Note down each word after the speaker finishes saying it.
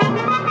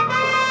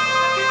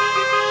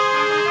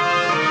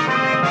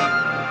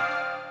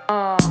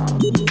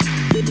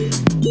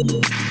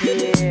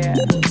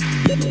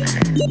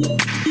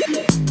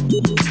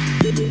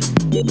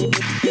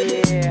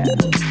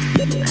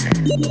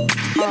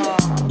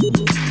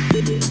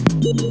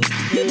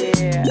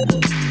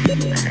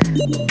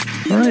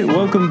All right,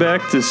 welcome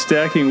back to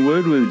Stacking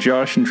Wood with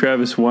Josh and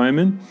Travis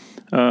Wyman.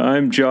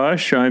 I'm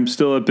Josh. I'm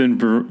still up in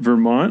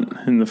Vermont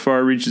in the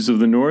far reaches of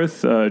the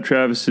north.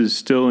 Travis is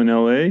still in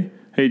L.A.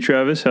 Hey,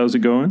 Travis, how's it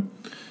going?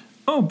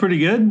 Oh, pretty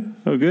good.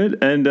 Oh,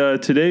 good. And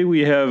today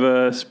we have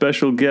a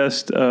special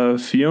guest,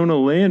 Fiona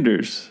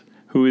Landers,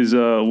 who is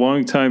a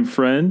longtime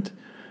friend.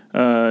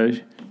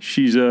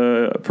 She's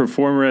a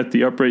performer at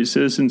the Upright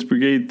Citizens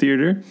Brigade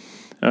Theater.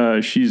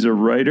 She's a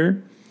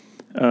writer,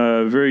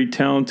 a very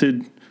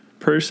talented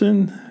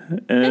person,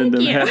 and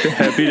I'm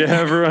happy to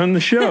have her on the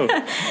show.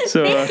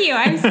 So, Thank you.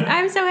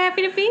 I'm so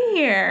happy to be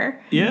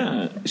here.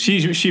 Yeah,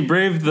 she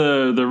braved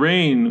the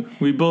rain.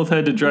 We both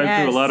had to drive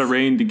through a lot of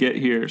rain to get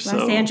here.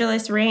 Los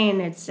Angeles rain.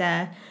 It's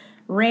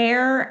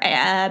rare,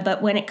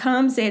 but when it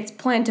comes, it's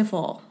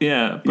plentiful.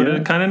 Yeah, but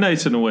it's kind of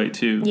nice in a way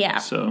too. Yeah.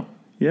 So.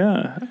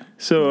 Yeah.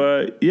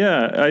 So,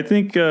 I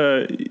think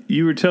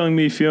you were telling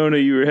me, Fiona,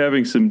 you were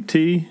having some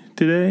tea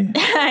today.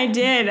 I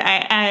did.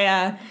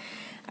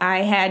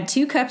 I had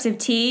 2 cups of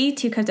tea,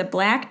 2 cups of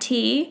black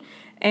tea,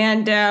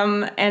 and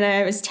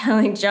I was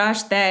telling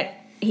Josh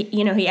that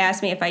he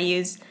asked me if I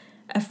use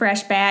a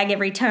fresh bag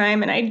every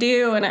time, and I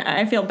do, and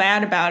I feel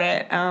bad about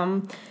it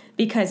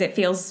because it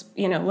feels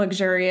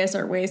luxurious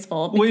or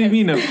wasteful. What do you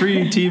mean, a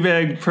free tea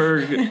bag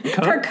per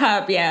cup? Per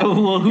cup, yeah.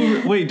 Oh,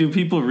 well, do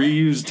people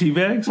reuse tea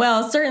bags?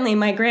 Well, certainly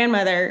my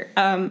grandmother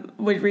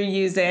would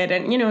reuse it,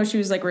 and she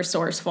was like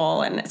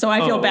resourceful, and so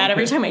I feel bad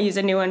every time I use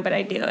a new one, but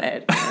I do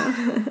it.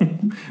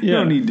 You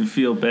don't need to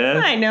feel bad.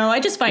 I know.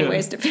 I just find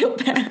ways to feel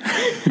bad.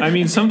 I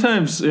mean,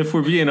 sometimes, if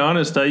we're being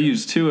honest, I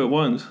use 2 at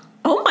once.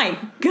 Oh my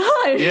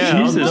God!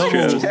 Yeah,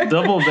 Jesus,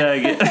 double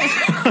bag it.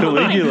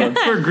 Caligula.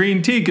 For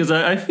green tea, because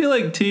I feel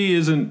like tea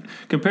isn't,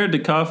 compared to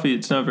coffee,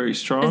 it's not very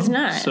strong. It's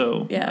not.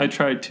 So I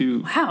try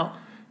to,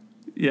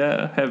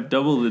 have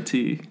double the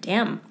tea.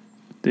 Damn.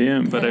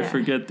 But I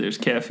forget there's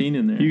caffeine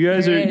in there. You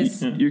guys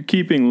you're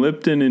keeping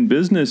Lipton in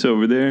business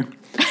over there.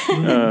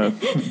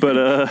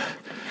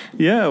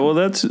 Yeah, well,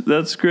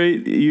 that's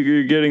great.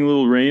 You're getting a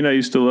little rain. I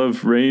used to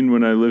love rain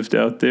when I lived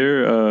out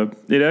there.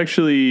 It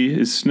actually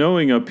is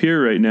snowing up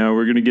here right now.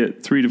 We're going to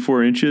get 3 to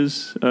 4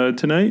 inches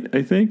tonight,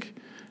 I think.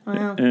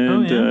 Wow.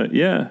 And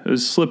I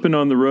was slipping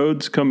on the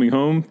roads coming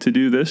home to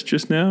do this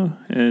just now.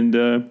 And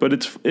but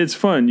it's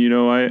fun,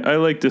 I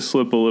like to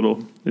slip a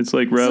little. It's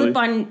like rally. Slip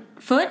on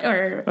foot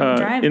or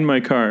drive? In my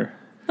car.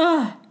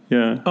 Oh.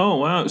 Yeah. Oh,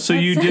 wow. So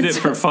you did it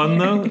for fun,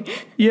 though?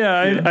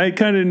 Yeah, I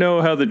kind of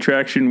know how the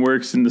traction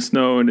works in the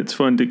snow, and it's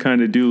fun to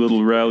kind of do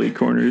little rally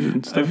corners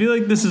and stuff. I feel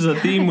like this is a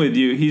theme with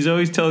you. He's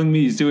always telling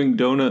me he's doing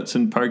donuts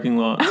in parking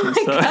lots and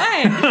stuff.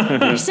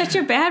 God. You're such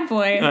a bad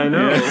boy. I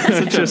know.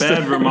 Such a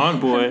bad Vermont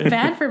boy.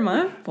 Bad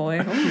Vermont boy.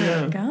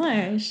 Oh, my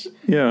gosh.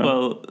 Yeah.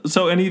 Well,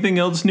 so anything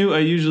else new? I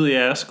usually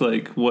ask,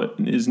 what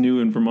is new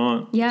in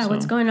Vermont? Yeah,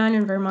 what's going on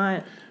in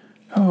Vermont?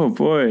 Oh,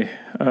 boy.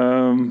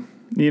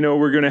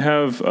 We're going to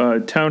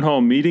have Town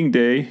Hall Meeting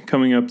Day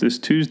coming up this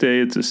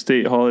Tuesday. It's a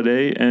state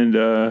holiday, and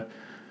I'm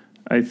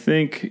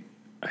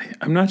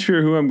not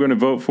sure who I'm going to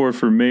vote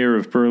for mayor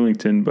of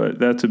Burlington, but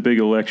that's a big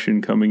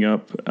election coming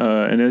up.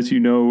 And as you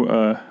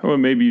know, or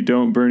maybe you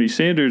don't, Bernie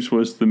Sanders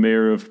was the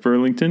mayor of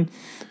Burlington.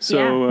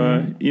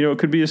 So, it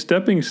could be a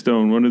stepping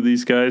stone. One of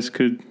these guys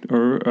could,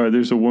 or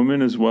there's a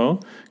woman as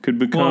well, could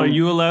become... Well, are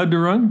you allowed to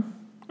run?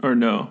 Or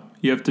no?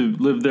 You have to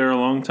live there a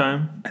long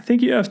time? I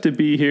think you have to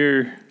be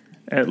here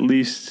at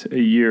least a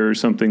year or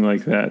something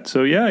like that.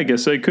 So, yeah, I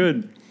guess I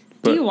could.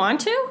 But do you want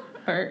to?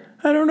 Or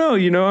I don't know.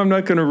 I'm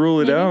not going to rule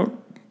it out.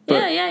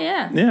 But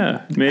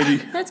yeah, maybe.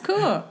 That's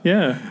cool.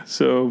 Yeah,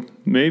 so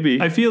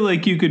maybe. I feel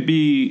like you could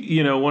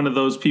be, one of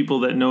those people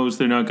that knows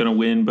they're not going to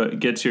win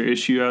but gets your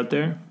issue out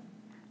there.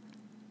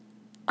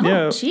 Oh,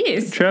 yeah,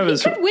 jeez.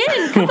 Travis. He could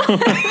win. Come on.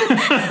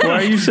 Why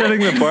are you setting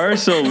the bar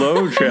so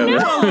low,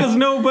 Travis? No, because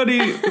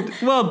nobody...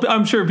 Well,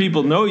 I'm sure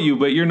people know you,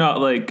 but you're not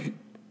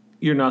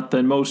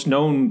the most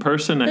known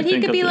person, but I think. But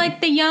he could be like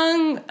the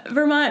young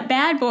Vermont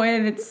bad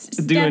boy that's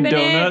doing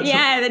donuts.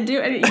 Yeah,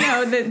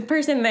 the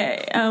person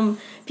that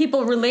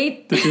people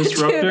relate the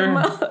disruptor? to the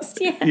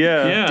most.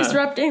 Yeah.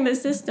 Disrupting the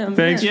system.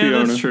 Thanks, Fiona.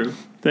 Yeah, that's true.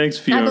 Thanks,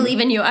 Fiona. I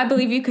believe in you. I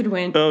believe you could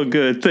win. Oh,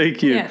 good.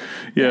 Thank you.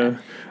 Yeah.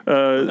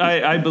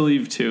 I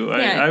believe too.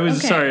 I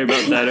was sorry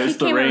about that. It was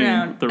the rain.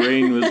 Around. The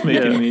rain was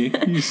making me.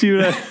 You see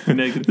what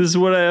this is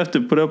what I have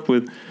to put up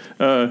with.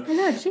 I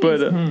know,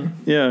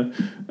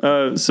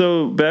 but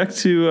so back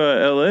to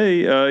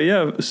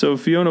LA. So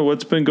Fiona,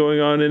 what's been going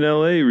on in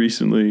LA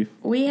recently?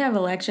 We have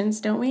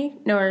elections, don't we?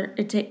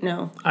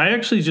 No. I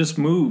actually just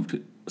moved,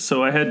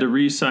 so I had to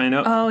re-sign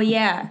up. Oh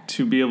yeah.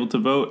 To be able to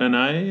vote, and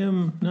I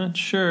am not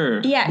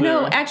sure. Yeah.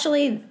 No,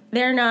 actually,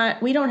 they're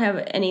not. We don't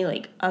have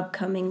any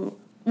upcoming.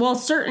 Well,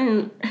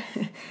 certain.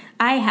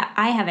 I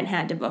haven't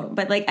had to vote,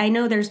 but I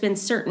know there's been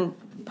certain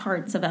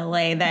parts of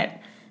LA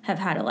that have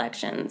had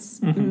elections,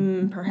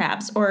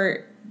 perhaps,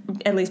 or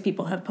at least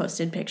people have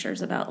posted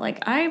pictures about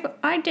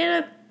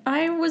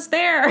I was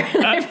there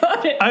and I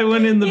voted. I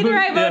went in the either booth,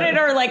 I voted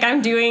or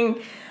I'm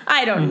doing.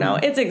 I don't know.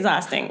 It's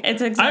exhausting.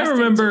 It's exhausting. I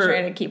remember to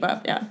try to keep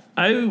up. Yeah.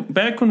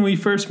 Back when we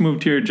first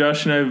moved here,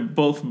 Josh and I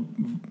both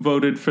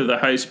voted for the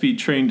high-speed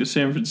train to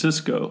San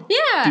Francisco.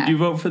 Yeah. Did you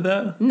vote for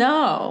that?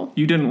 No.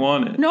 You didn't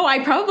want it. No, I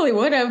probably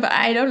would have.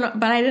 I don't know,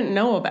 but I didn't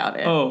know about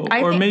it. Oh,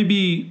 or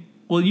maybe.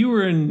 Well, you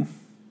were in.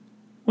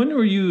 When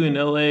were you in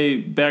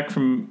LA back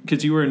from?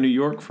 Because you were in New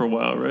York for a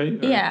while,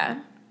 right? Or, yeah,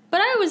 but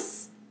I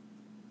was.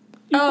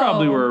 You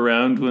probably were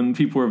around when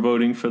people were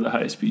voting for the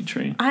high-speed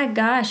train. I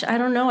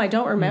don't know. I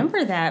don't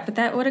remember that,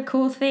 but what a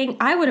cool thing.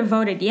 I would have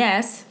voted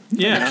yes.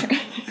 Yeah.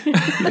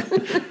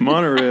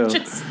 Monorail.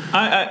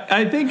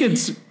 I think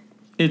it's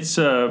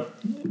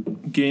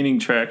gaining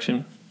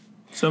traction.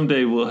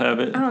 Someday we'll have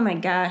it. Oh my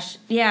gosh.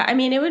 Yeah, I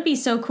mean, it would be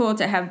so cool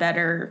to have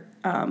better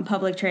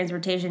public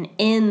transportation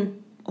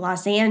in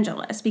Los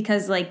Angeles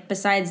because, like,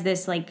 besides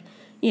this, like,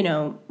 you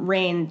know,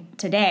 rain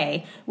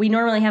today, we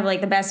normally have,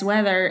 like, the best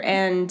weather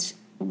and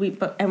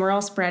we're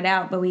all spread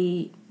out, but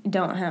we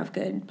don't have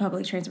good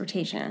public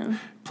transportation.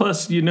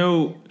 Plus, you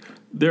know,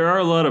 there are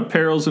a lot of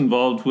perils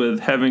involved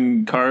with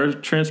having car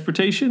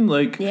transportation.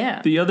 Like,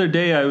 the other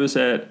day I was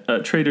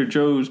at Trader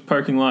Joe's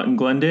parking lot in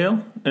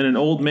Glendale, and an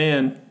old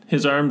man,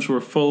 his arms were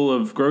full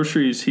of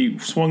groceries. He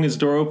swung his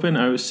door open.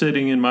 I was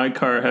sitting in my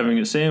car having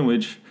a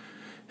sandwich.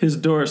 His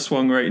door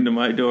swung right into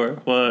my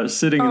door while I was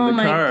sitting in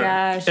the car. Oh my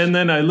gosh. And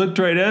then I looked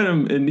right at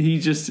him, and he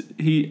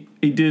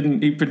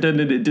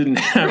pretended it didn't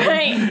happen.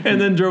 Right.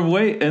 And then drove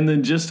away. And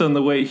then just on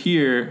the way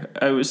here,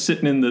 I was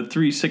sitting in the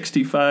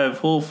 365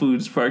 Whole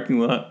Foods parking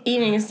lot.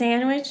 Eating a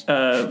sandwich?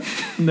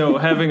 No,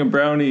 having a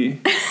brownie.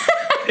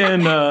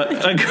 And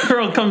a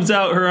girl comes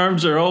out, her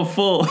arms are all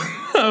full.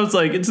 I was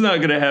like, it's not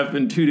going to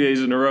happen 2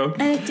 days in a row.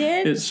 And it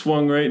did? It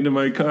swung right into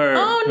my car.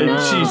 Oh, and no.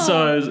 she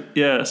saw us.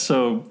 Yeah,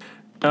 so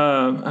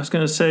I was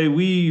going to say,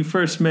 we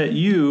first met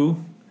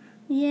you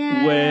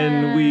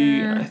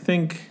when I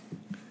think,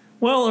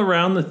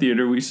 around the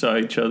theater we saw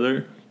each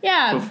other.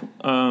 Yeah.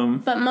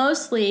 But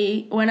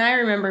mostly, when I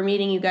remember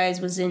meeting you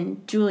guys was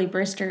in Julie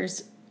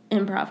Brister's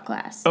improv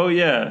class. Oh,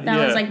 yeah.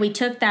 That was like, we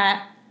took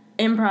that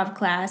improv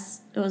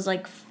class. It was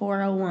like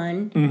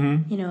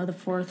 401, you know, the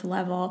fourth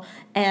level.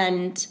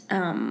 And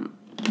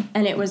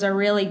it was a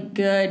really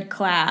good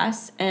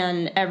class,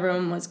 and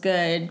everyone was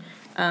good.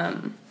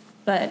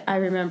 But I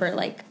remember,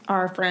 like,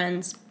 our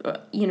friends,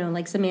 you know,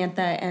 like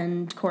Samantha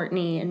and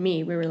Courtney and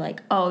me, we were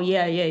like, oh,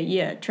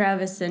 yeah,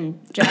 Travis and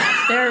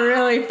Josh, they're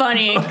really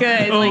funny and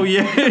good. Oh, like,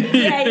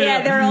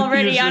 yeah. They're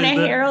already on a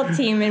that. Herald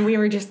team, and we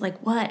were just like,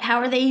 what? How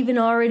are they even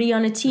already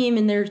on a team,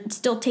 and they're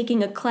still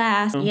taking a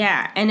class?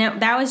 Yeah, and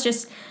that was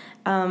just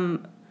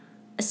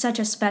such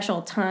a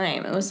special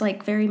time. It was,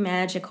 like, very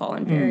magical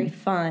and very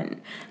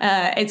fun.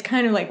 It's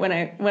kind of like when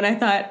I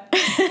thought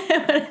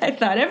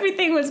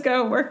everything was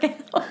gonna work out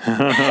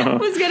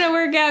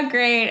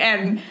great,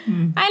 and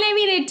I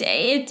mean it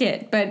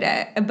did,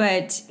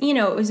 but you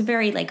know, it was a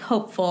very, like,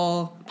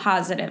 hopeful,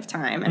 positive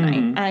time,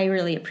 and I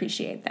really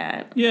appreciate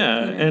that.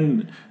 Yeah, you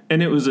know?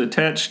 and it was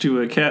attached to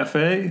a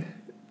cafe.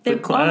 The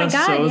class, oh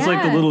my God, so it was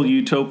like a little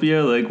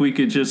utopia. Like, we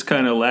could just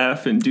kind of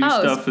laugh and do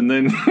stuff, and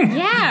then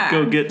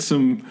go get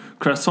some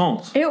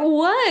croissants.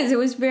 It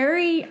was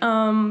very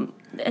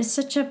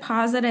such a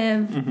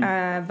positive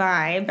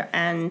vibe,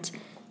 and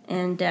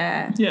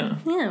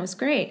it was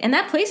great. And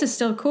that place is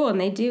still cool,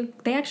 and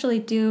they actually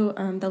do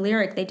the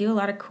Lyric. They do a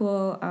lot of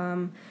cool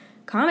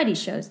comedy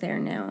shows there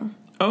now.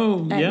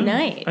 Oh, at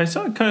night. I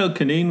saw Kyle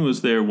Kinane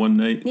was there one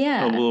night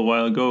a little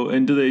while ago.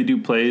 And do they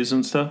do plays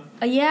and stuff?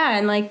 Yeah,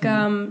 and like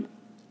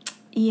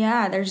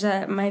there's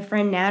my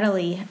friend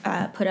Natalie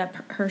put up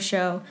her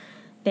show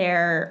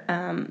there,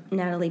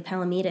 Natalie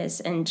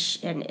Palamides, and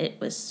it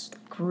was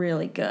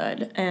really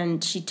good.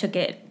 And she took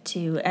it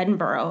to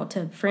Edinburgh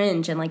to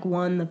Fringe and, like,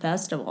 won the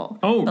festival.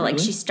 Oh, but really?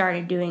 like, she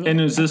started doing it.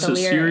 And is this a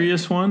Lyric.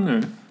 serious one,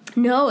 or?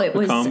 No, it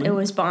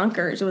was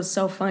bonkers. It was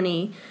so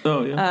funny.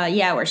 Oh,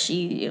 yeah. Where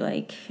she,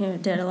 like, you know,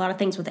 did a lot of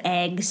things with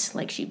eggs.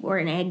 Like, she wore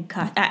an egg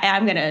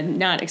I'm gonna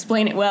not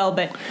explain it well,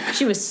 but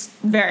she was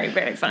very,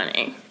 very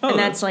funny. And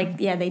that's like,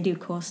 they do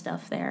cool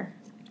stuff there.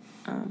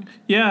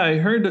 I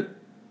heard.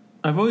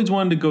 I've always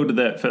wanted to go to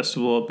that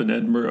festival up in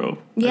Edinburgh.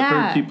 Yeah. I've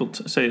heard people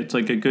say it's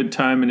like a good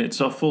time, and it's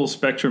a full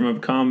spectrum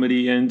of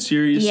comedy and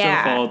serious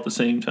stuff all at the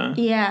same time.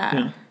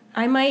 Yeah.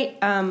 I might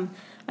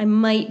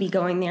be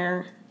going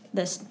there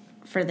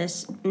for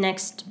this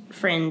next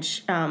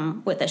Fringe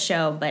with a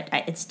show, but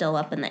it's still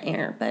up in the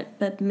air.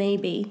 But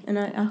maybe, and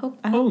I hope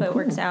it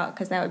works out,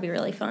 because that would be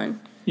really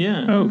fun.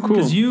 Yeah. Oh, cool.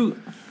 Because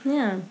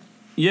Yeah,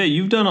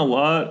 you've done a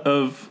lot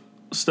of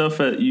stuff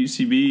at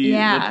UCB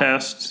the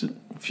past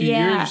few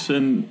years,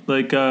 and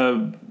like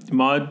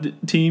mod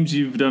teams.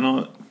 You've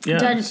done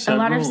done a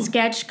lot of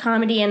sketch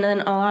comedy and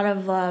then a lot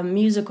of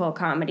musical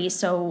comedy.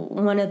 So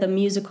one of the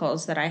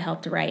musicals that I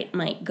helped write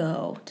might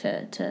go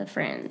to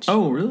Fringe.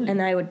 Oh, really?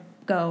 And I would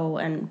go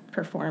and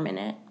perform in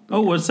it.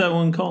 Oh, what's that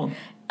one called?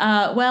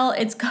 Well,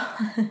 it's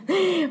called,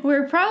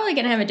 we're probably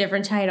gonna have a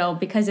different title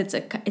because it's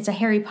a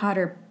Harry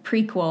Potter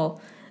prequel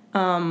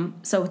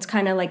So it's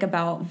kind of like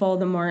about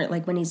Voldemort,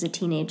 like when he's a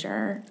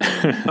teenager.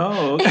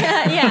 Oh, okay.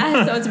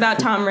 Yeah. So it's about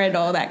Tom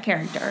Riddle, that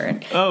character.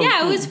 Cool.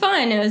 It was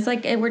fun. It was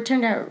like it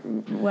turned out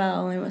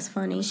well. It was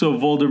funny. So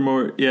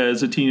Voldemort,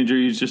 as a teenager,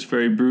 he's just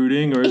very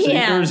brooding, or is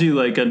he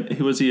like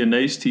was he a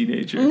nice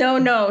teenager?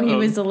 No, he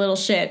was a little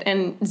shit.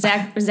 And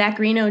Zach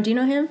Reno, do you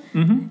know him?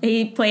 Mm-hmm.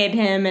 He played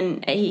him,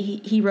 and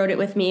he wrote it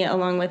with me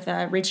along with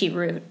Richie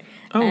Root.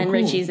 Oh, and cool.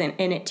 Richie's in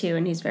it too,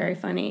 and he's very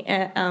funny.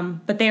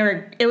 But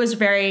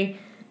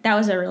that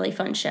was a really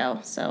fun show.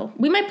 So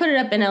we might put it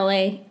up in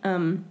LA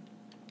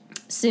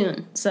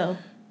soon. So.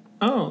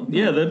 Oh,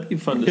 yeah, that'd be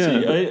fun to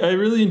see. I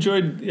really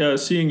enjoyed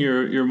seeing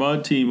your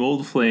mod team,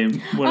 Old Flame,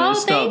 when I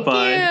stopped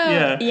by.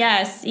 Yeah.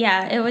 Yes,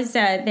 yeah. It was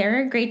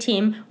they're a great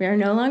team. We are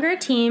no longer a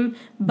team,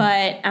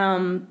 but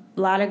a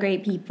lot of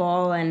great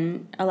people,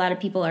 and a lot of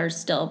people are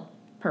still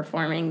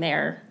performing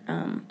there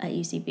at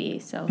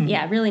UCB. So,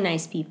 yeah, really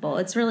nice people.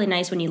 It's really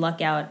nice when you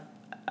luck out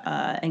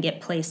and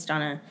get placed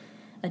on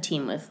a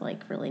team with,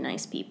 like, really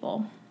nice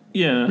people.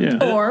 Yeah.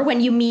 Or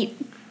when you meet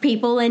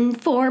people and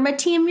form a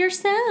team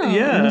yourself.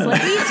 Yeah.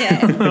 Like we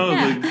did.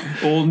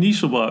 Like old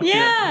Nischelbach.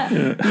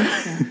 Yeah.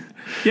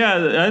 Yeah,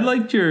 I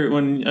liked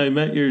when I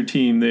met your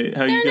team,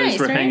 how you guys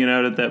were hanging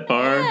out at that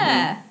bar.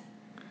 Yeah.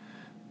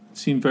 It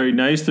seemed very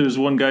nice. There was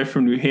one guy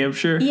from New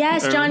Hampshire.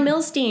 Yes, John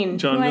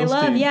Milstein. Who I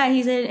love. Yeah,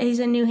 he's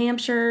a New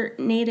Hampshire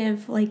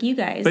native like you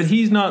guys. But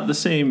he's not the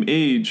same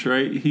age,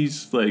 right?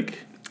 He's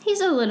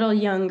a little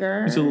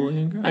younger.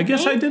 I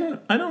guess I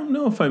don't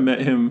know if I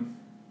met him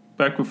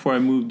back before I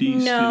moved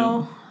east.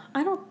 No,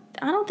 I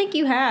don't think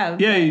you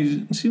have. Yeah,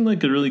 he seemed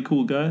like a really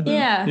cool guy, though.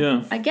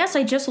 Yeah. I guess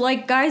I just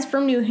like guys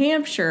from New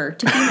Hampshire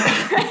to be my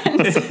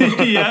friends.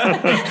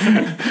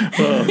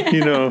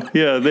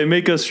 Well, they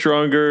make us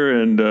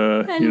stronger and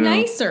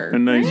nicer.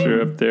 And nicer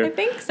right? Up there. I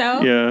think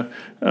so. Yeah.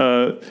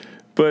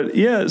 But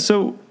yeah,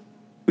 so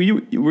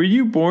were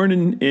you born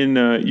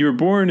in you were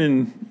born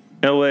in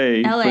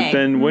LA. But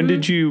then when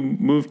did you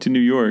move to New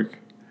York?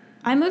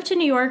 I moved to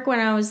New York when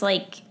I was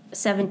like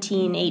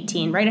 17,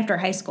 18, right after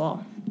high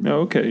school.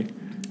 Oh, okay.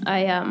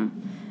 I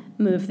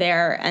moved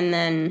there, and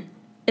then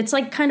it's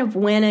like kind of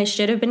when I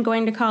should have been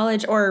going to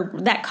college, or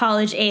that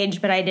college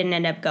age, but I didn't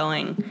end up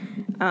going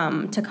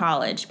to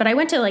college. But I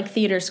went to like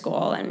theater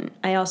school, and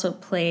I also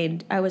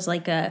I was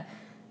like a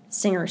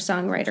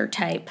singer-songwriter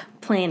type,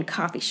 playing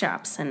coffee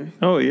shops and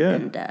stuff.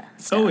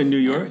 Oh, in New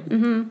York? Yeah.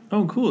 Mm-hmm.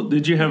 Oh, cool.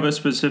 Did you have a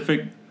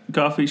specific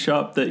coffee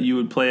shop that you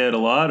would play at a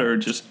lot, or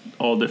just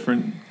all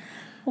different?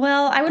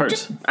 Well, I would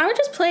just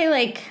play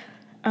like,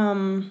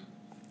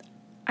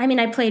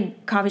 I played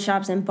coffee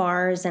shops and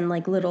bars and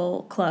like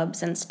little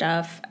clubs and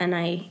stuff, and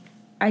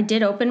I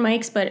did open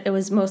mics, but it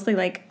was mostly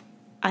like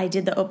I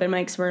did the open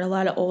mics where a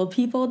lot of old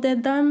people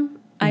did them. Mm-hmm.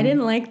 I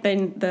didn't like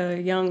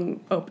the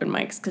young open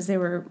mics because they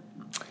were,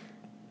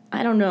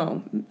 I don't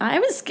know. I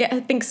was,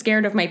 I think,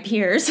 scared of my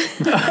peers.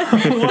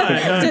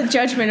 The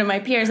judgment of my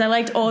peers. I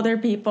liked older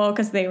people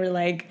because they were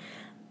like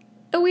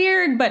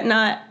weird, but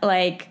not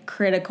like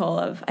critical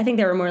of. I think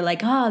they were more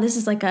like, this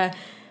is like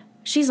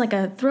she's like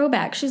a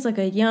throwback. She's like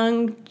a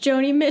young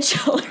Joni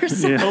Mitchell or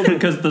something. Yeah. Oh,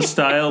 because the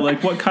style.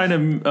 Like, what kind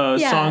of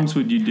songs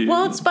would you do?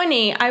 Well, it's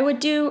funny. I would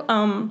do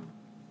kind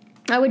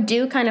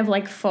of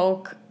like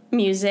folk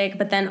music,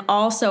 but then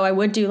also I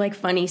would do like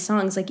funny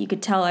songs. Like you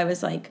could tell I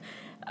was like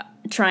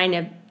trying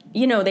to.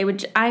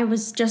 I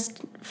was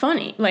just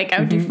funny. Like, I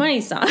would do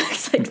funny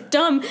songs, like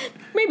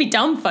maybe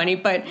dumb funny,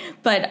 but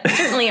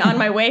certainly on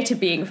my way to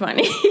being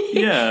funny.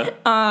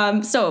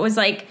 Yeah. So it was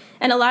like,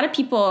 and a lot of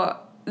people,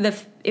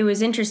 it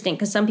was interesting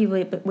because some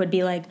people would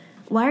be like,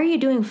 why are you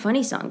doing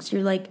funny songs?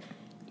 You're like,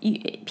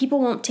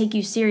 people won't take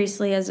you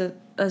seriously as a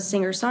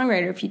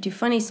singer-songwriter if you do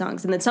funny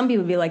songs. And then some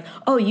people would be like,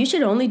 oh, you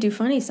should only do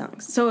funny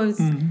songs. So it was,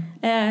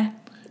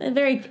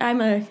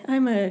 I'm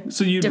a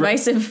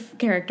divisive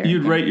character.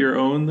 You'd write your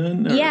own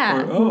then?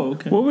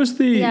 Okay. What was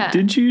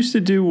did you used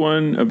to do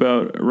one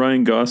about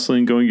Ryan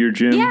Gosling going to your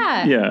gym?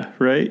 Yeah. Yeah,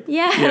 right?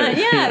 Yeah,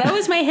 that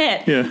was my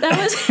hit. Yeah. That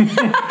was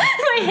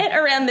my hit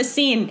around the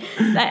scene,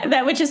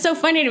 that which is so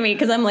funny to me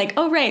because I'm like,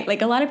 oh, right.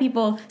 Like a lot of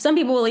people, some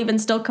people will even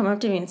still come up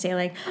to me and say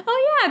like,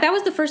 oh, yeah, that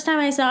was the first time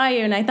I saw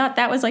you and I thought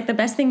that was like the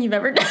best thing you've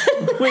ever done.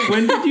 Wait,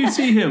 when did you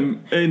see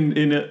him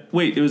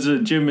it was a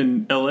gym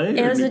in L.A.?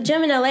 It was a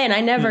gym in L.A. and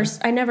I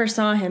never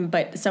saw him,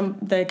 but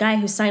the guy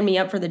who signed me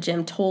up for the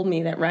gym told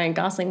me that Ryan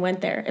Gosling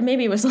went there. And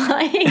maybe he was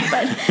lying,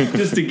 but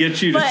just to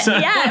get you to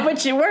sign. Yeah,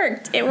 which it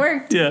worked.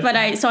 Yeah. But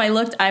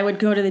I would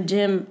go to the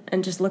gym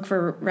and just look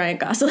for Ryan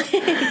Gosling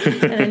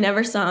and I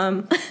never saw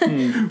him.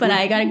 But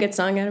I got a good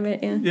song out of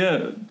it, yeah.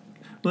 Yeah.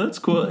 Well, that's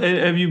cool.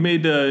 Have you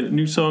made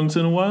new songs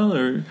in a while,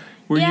 or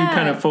were you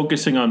kind of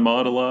focusing on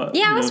mod a lot?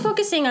 Yeah, I was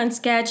focusing on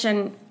sketch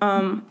and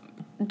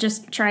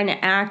just trying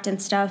to act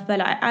and stuff, but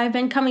I've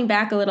been coming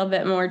back a little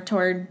bit more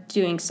toward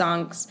doing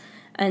songs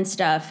and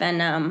stuff,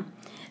 and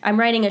I'm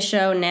writing a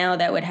show now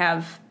that would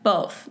have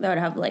both. That would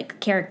have like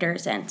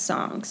characters and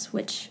songs,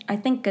 which I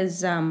think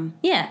is, I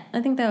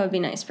think that would be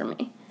nice for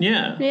me.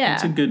 Yeah.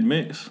 It's a good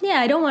mix. Yeah,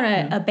 I don't want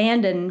to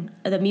abandon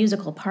the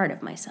musical part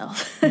of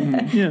myself,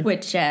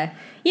 which,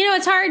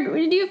 it's hard.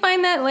 Do you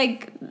find that,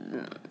 like,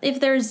 if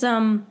there's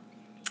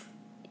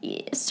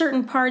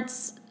certain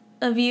parts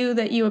of you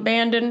that you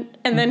abandon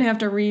and then have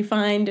to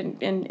re-find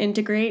and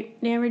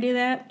integrate? Do you ever do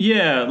that?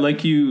 Yeah,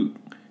 like you...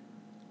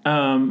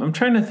 I'm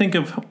trying to think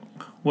of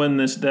when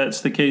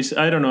that's the case.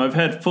 I don't know. I've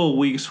had full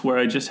weeks where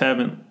I just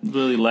haven't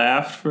really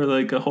laughed for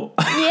like a whole...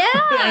 Yeah.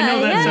 I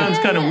know that sounds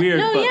kind of weird,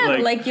 no,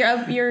 but like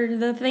you're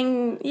the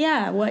thing,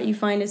 what you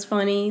find is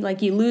funny.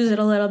 Like you lose it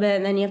a little bit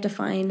and then you have to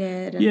find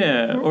it.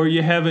 Or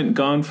you haven't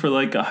gone for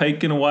like a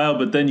hike in a while,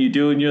 but then you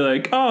do and you're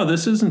like, oh,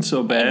 this isn't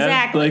so bad.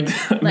 Exactly.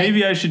 Like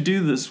maybe I should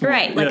do this more.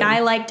 Right. Like I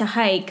like to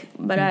hike,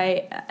 but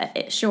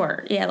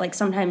like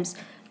sometimes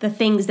the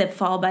things that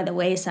fall by the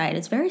wayside,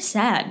 it's very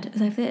sad.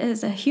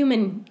 It's a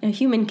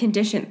human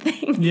condition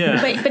thing.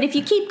 Yeah. But if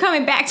you keep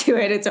coming back to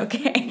it, it's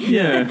okay.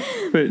 Yeah.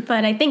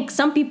 But I think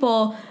some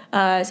people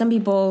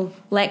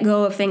let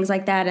go of things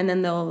like that, and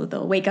then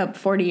they'll wake up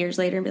 40 years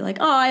later and be like,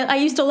 oh, I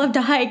used to love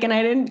to hike and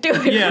I didn't do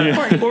it.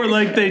 Yeah. Or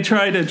like they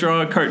try to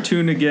draw a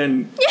cartoon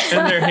again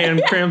and their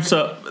hand cramps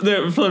up.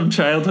 They're from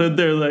childhood.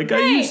 They're like, I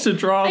used to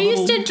draw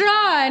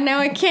and now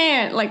I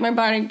can't. Like my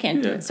body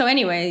can't do it. So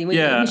anyway, we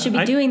should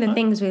be doing the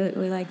things we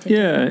like to do.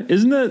 Yeah.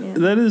 Isn't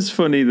that is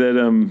funny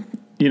that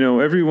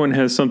everyone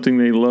has something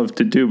they love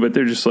to do, but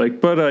they're just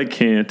like, but I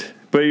can't.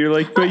 But you're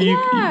like, but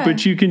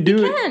you can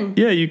do it.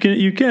 Yeah, you can.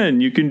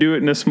 You can do it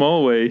in a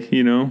small way,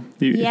 You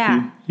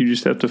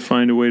just have to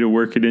find a way to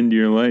work it into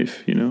your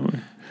life,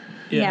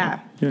 Yeah.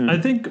 I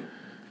think,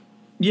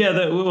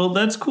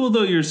 that's cool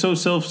though. You're so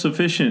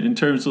self-sufficient in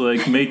terms of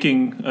like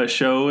making a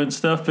show and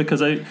stuff,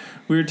 because we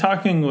were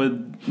talking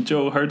with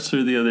Joe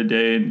Hartzler the other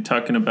day and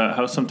talking about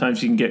how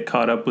sometimes you can get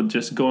caught up with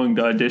just going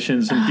to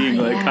auditions and being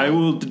like, I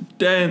will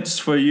dance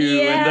for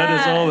you and that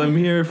is all I'm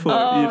here for,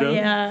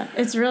 Yeah,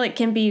 it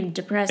can be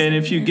depressing. And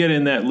if you get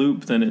in that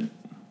loop, then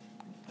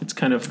it's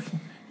kind of...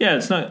 Yeah,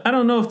 it's not... I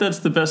don't know if that's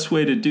the best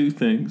way to do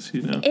things,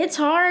 It's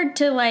hard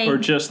to, like... Or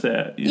just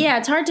that. Yeah,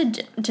 it's hard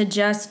to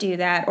just do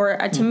that. Or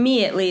to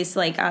me, at least,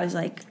 like, I was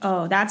like,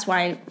 oh, that's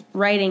why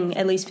writing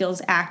at least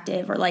feels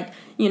active. Or, like,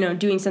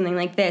 doing something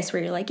like this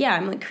where you're like, yeah,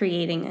 I'm, like,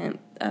 creating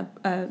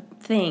a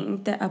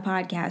thing, a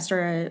podcast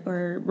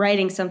or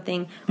writing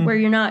something where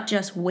you're not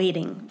just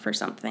waiting for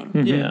something.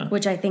 Mm-hmm. Yeah.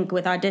 Which I think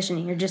with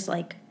auditioning, you're just,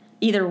 like,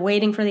 either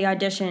waiting for the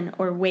audition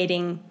or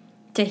waiting...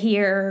 to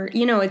hear,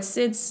 it's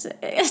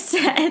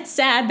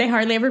sad. They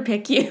hardly ever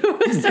pick you. So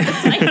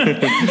it's like,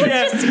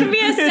 it can be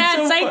a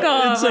sad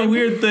cycle. It's a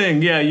weird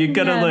thing. Yeah, you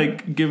gotta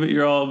like give it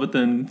your all, but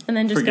then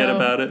just forget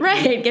about it.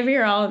 Right, give it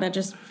your all and then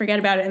just forget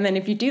about it. And then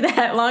if you do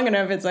that long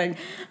enough, it's like,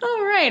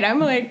 oh right,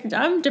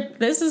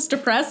 this is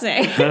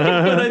depressing. But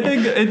I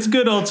think it's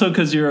good also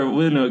because you're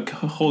in a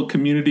whole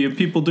community of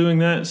people doing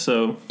that.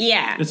 So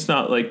yeah, it's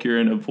not like you're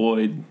in a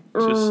void.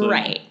 Just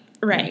right.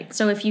 Right.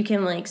 So if you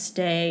can, like,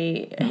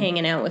 stay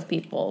hanging out with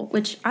people,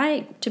 which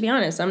to be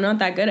honest, I'm not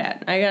that good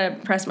at. I got to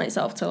press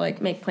myself to,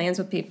 like, make plans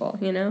with people,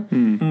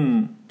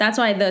 Mm. That's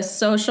why the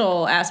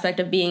social aspect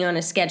of being on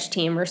a sketch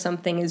team or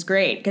something is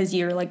great, because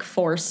you're, like,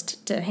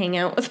 forced to hang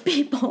out with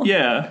people.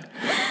 Yeah.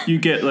 You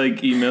get,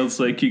 like, emails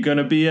like, you going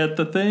to be at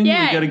the thing?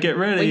 Yeah. We got to get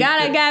ready. We got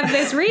to have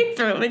this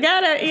read-through. We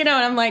got to, and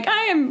I'm like,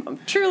 I am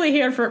truly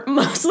here for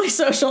mostly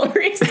social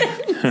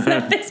reasons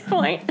at this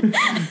point.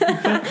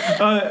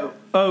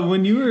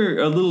 When you were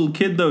a little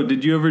kid, though,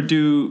 did you ever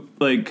do,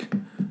 like,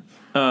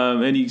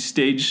 any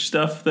stage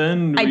stuff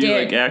then? I did. You,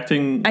 like,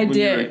 acting when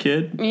you were a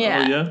kid?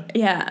 Yeah. Oh, yeah?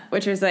 Yeah,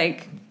 which was,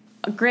 like,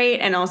 great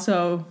and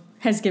also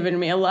has given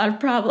me a lot of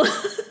problems.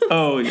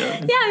 Oh,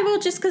 yeah. Yeah, well,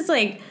 just because,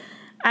 like,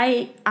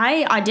 I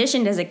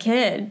auditioned as a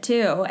kid,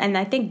 too, and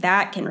I think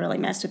that can really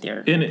mess with your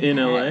In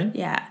LA?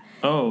 Yeah.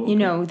 Oh,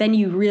 okay. Then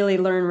you really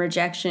learn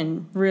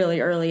rejection really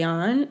early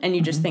on, and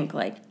you just think,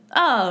 like,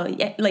 oh,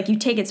 yeah, like you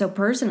take it so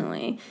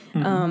personally,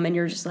 and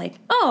you're just like,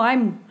 oh,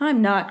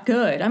 I'm not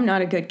good. I'm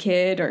not a good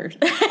kid, or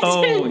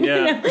oh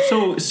yeah.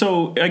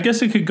 So I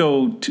guess it could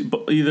go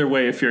either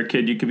way. If you're a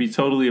kid, you could be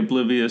totally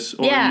oblivious,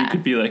 or you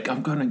could be like,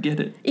 I'm gonna get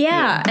it.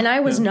 Yeah, and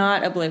I was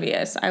not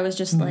oblivious. I was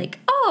just like,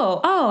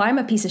 oh, I'm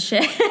a piece of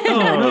shit.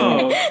 Oh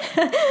no.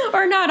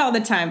 Or not all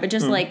the time, but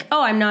just like,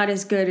 oh, I'm not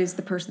as good as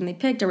the person they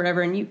picked or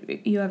whatever,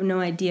 and you have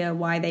no idea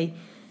why they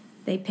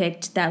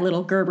picked that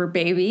little Gerber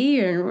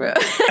baby. Or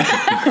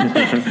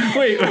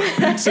Wait,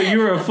 so you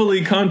were a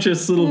fully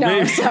conscious little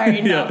baby?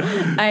 Sorry, no.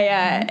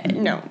 Yeah.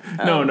 No.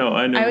 No,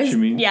 I know what you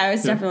mean. Yeah, I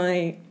was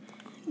definitely...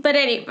 But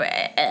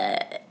anyway,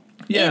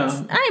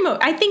 yeah.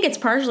 I think it's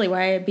partially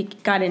why I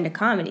got into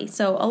comedy.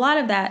 So a lot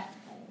of that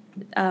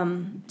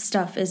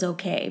stuff is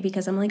okay,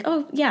 because I'm like,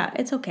 oh, yeah,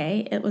 it's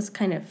okay. It was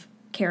kind of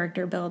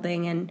character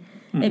building, and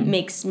it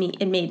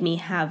made me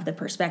have the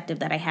perspective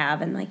that I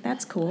have, and like,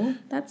 that's cool,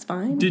 that's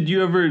fine. Did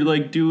you ever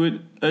like do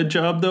a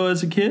job though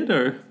as a kid,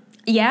 or?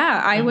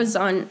 Yeah, I was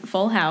on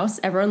Full House.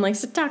 Everyone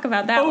likes to talk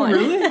about that one. Oh,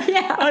 really?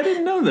 Yeah, I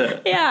didn't know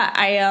that.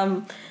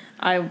 Yeah,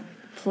 I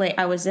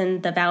was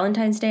in the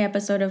Valentine's Day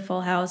episode of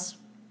Full House.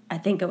 I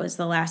think it was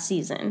the last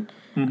season.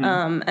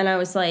 Mm-hmm. And I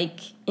was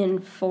like in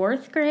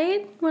 4th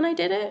grade when I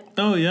did it.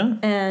 Oh, yeah.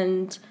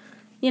 And,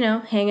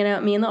 hanging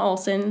out, me and the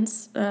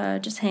Olsens,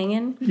 just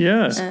hanging.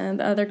 Yeah. And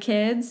the other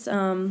kids.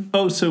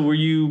 So were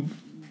you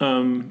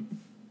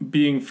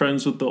being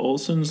friends with the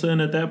Olsens then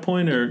at that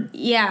point? Or?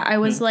 Yeah, I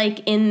was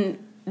like in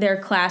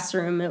their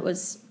classroom. It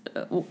was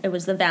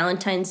the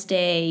Valentine's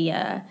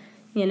Day,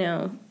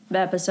 the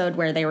episode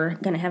where they were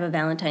going to have a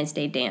Valentine's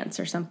Day dance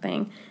or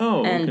something. Oh,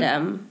 okay. And,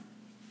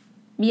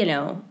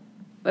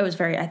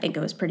 I think it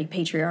was pretty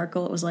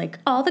patriarchal. It was like,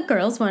 all the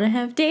girls want to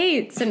have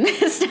dates and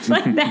stuff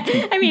like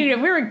that. I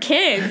mean, we were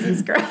kids.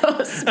 It's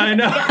gross. I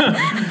know.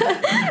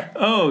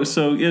 Oh,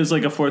 so it was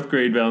like a 4th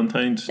grade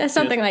Valentine's. Yeah,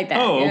 something like that.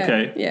 Oh, yeah.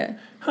 Okay. Yeah.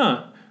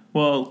 Huh.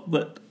 Well,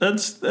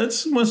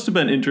 that's must have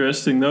been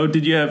interesting, though.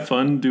 Did you have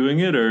fun doing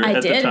it, or I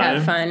at did the time?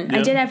 have fun. Yeah.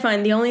 I did have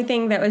fun. The only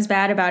thing that was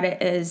bad about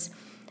it is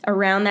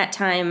around that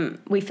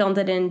time, we filmed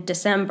it in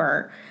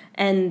December,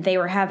 and they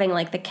were having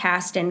like the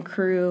cast and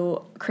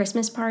crew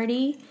Christmas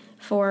party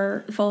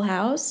for Full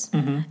House.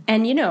 Mm-hmm.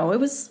 And, it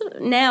was,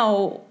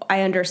 now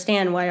I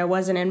understand why I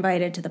wasn't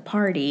invited to the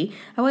party.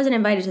 I wasn't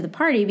invited to the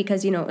party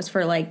because,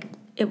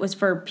 it was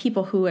for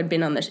people who had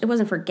been on it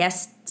wasn't for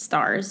guest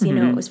stars, mm-hmm.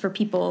 It was for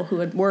people who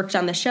had worked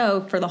on the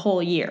show for the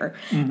whole year.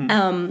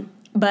 Mm-hmm.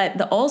 But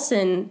the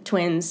Olsen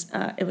twins,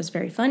 it was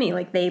very funny.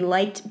 Like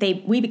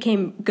we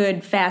became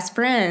good, fast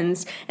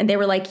friends, and they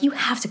were like, "You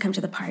have to come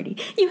to the party.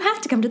 You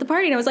have to come to the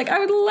party." And I was like, "I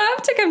would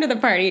love to come to the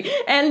party."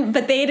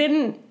 But they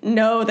didn't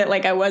know that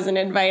I wasn't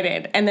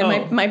invited. And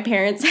then my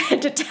parents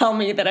had to tell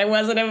me that I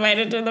wasn't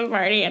invited to the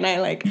party, and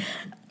I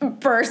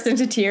burst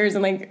into tears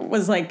and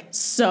was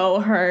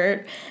so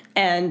hurt.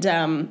 And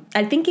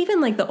I think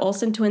even the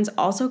Olsen twins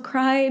also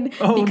cried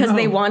because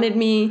they wanted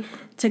me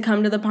to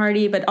come to the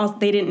party, but also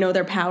they didn't know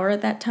their power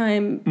at that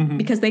time mm-hmm.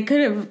 because they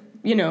could have,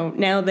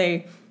 now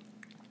they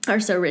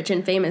are so rich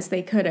and famous,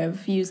 they could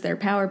have used their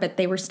power, but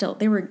they were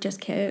just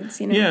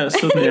kids, Yeah,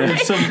 so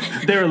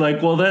they were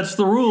like, well, that's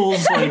the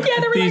rules. Like, yeah,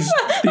 they were these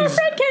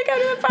Fred can't go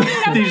to the party.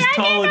 And I was these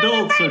tall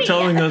adults are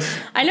telling us.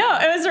 I know,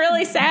 it was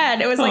really sad.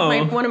 It was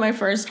one of my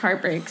first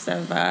heartbreaks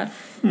of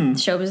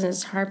show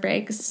business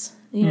heartbreaks.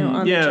 On the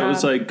job. Yeah, it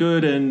was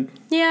good and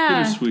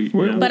bittersweet.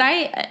 Yeah. But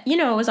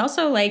it was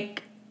also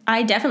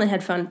I definitely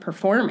had fun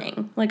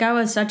performing. I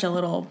was such a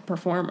little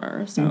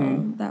performer,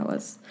 so that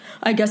was.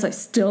 I guess I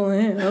still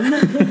am.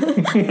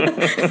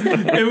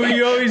 And were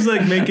you always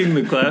making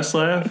the class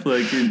laugh?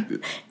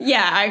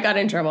 Yeah, I got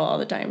in trouble all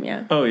the time.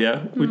 Yeah. Oh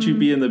yeah, would you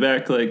be in the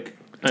back I don't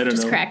know,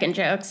 just cracking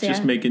jokes? Yeah.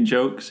 Just making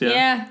jokes.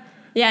 Yeah.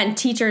 Yeah, and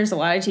a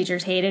lot of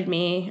teachers hated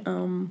me.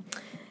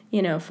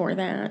 For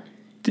that.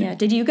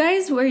 Did you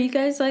guys? Were you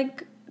guys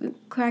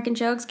cracking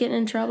jokes, getting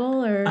in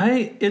trouble, or?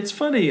 It's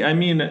funny. I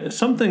mean,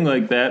 something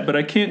like that, but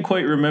I can't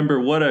quite remember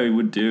what I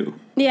would do.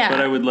 Yeah. But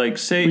I would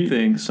say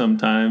things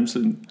sometimes,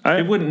 and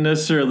it wouldn't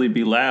necessarily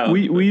be loud.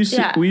 We used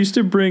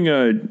to bring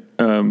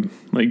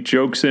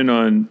jokes in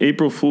on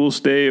April Fool's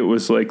Day. It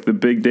was the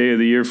big day of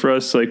the year for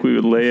us. We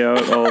would lay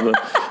out all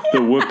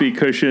the whoopee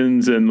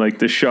cushions and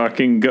the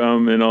shocking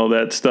gum and all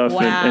that stuff.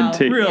 Wow. And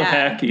take real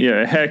hacky.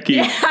 Yeah, hacky.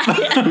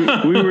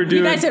 Yeah. We were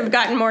doing. You guys have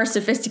gotten more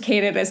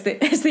sophisticated as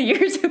the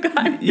years have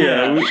gone.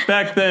 Yeah,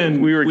 back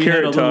then we had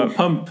Carrot a Top. little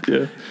pump.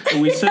 Yeah.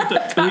 We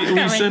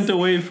sent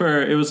away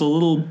it was a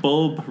little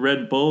bulb,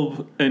 red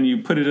bulb, and you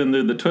put it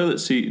under the toilet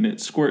seat, and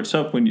it squirts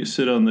up when you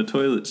sit on the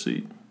toilet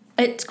seat.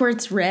 It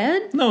squirts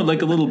red? No, a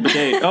little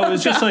bidet. Oh, it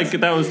was just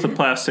that was the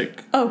plastic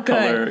good.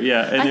 Color.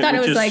 Yeah. And I thought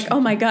it was oh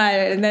my God.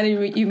 And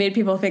then you made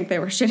people think they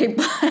were shitting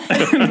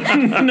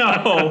blood.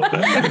 No.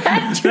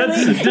 That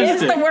truly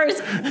is the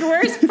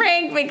worst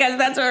prank because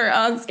that's what we're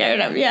all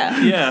scared of. Yeah.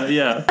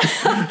 Yeah.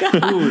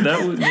 Ooh,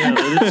 that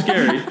is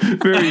scary.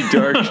 Very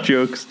dark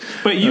jokes.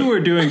 But you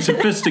were doing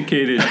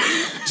sophisticated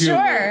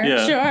humor.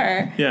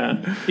 Sure.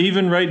 Yeah.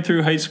 Even right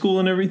through high school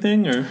and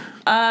everything, or?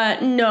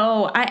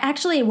 No, I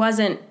actually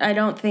wasn't. I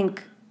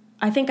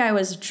think I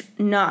was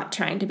not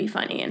trying to be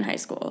funny in high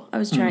school. I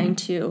was trying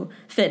to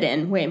fit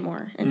in way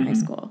more in high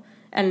school,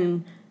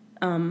 and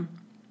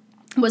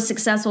was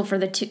successful for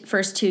the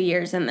first 2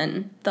 years, and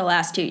then the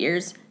last 2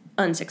 years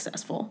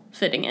unsuccessful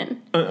fitting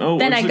in.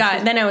 Then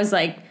I was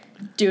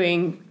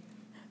doing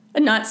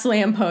not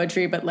slam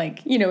poetry, but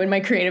in my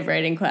creative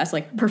writing class,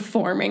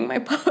 performing my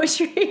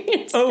poetry.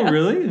 And stuff.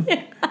 Really?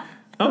 Yeah.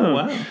 Oh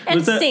wow!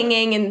 And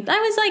singing, and I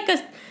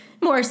was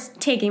more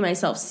taking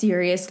myself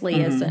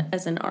seriously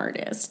as an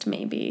artist,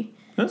 maybe.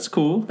 That's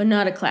cool. But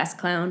not a class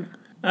clown.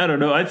 I don't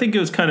know. I think it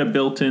was kind of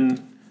built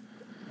in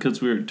because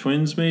we were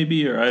twins,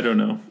 maybe, or I don't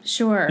know.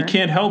 Sure. You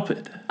can't help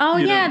it. Oh,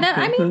 yeah. That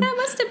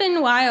must have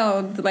been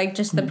wild,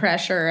 just the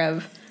pressure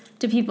of...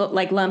 to people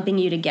lumping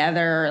you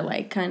together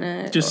or kind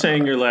of just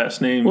saying your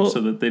last name so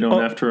that they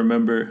don't have to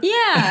remember.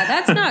 Yeah,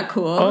 that's not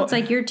cool.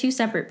 It's you're two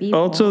separate people.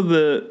 Also,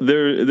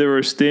 there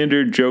were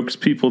standard jokes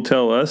people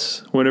tell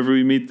us whenever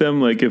we meet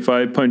them. If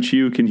I punch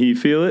you, can he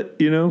feel it?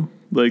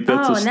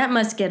 That's and that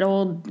must get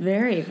old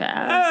very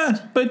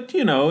fast. But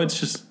it's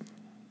just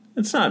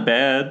It's not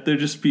bad. They're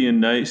just being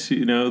nice,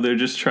 They're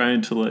just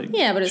trying to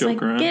but it's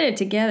like around. Get it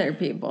together,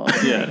 people.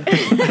 Yeah.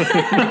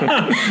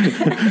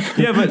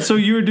 Yeah, but so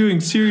you were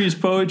doing serious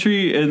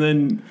poetry, and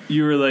then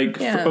you were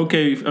like,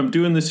 okay, I'm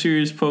doing the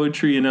serious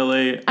poetry in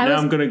LA.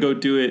 I'm going to go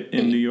do it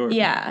in New York.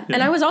 Yeah,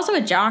 and I was also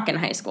a jock in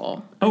high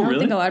school. Oh, I don't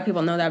think a lot of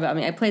people know that about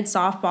me. I played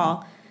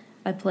softball.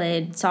 I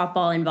played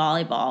softball and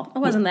volleyball. I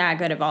wasn't that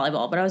good at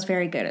volleyball, but I was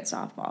very good at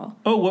softball.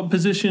 Oh, what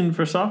position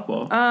for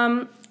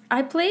softball?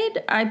 I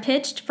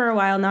pitched for a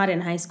while, not in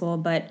high school,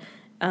 but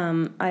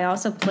I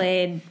also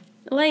played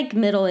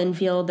middle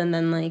infield and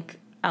then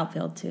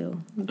outfield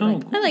too.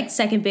 Cool. I like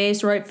second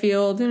base, right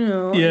field,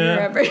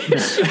 wherever.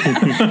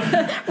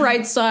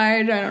 Right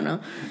side, I don't know.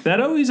 That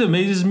always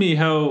amazes me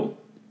how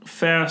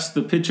fast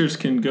the pitchers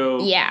can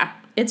go. Yeah,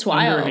 it's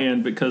wild.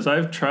 Underhand, because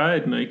I've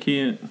tried and I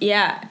can't.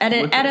 Yeah,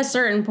 at a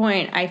certain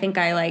point, I think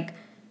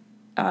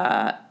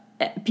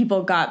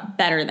people got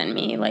better than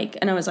me,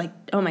 and I was like,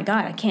 oh my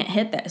God, I can't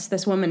hit this.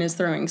 This woman is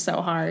throwing so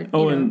hard.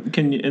 Oh, and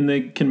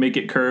they can make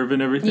it curve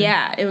and everything?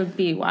 Yeah, it would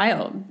be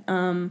wild.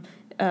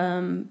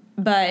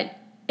 But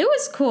it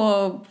was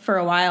cool for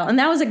a while. And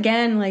that was,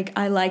 again,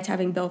 I liked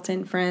having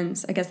built-in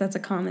friends. I guess that's a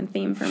common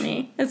theme for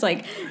me. It's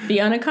be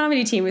on a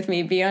comedy team with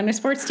me, be on a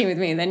sports team with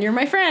me, then you're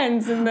my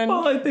friends. And then,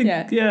 well, I think,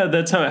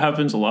 that's how it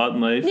happens a lot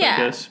in life, I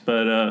guess.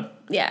 But,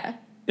 yeah.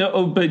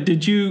 Oh, but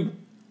did you...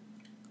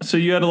 So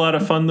you had a lot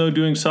of fun, though,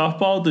 doing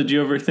softball? Did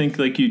you ever think,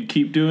 you'd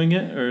keep doing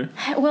it? Or?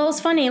 Well,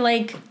 it's funny.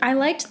 I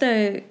liked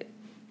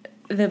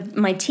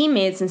my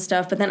teammates and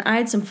stuff, but then I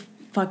had some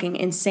fucking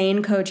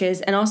insane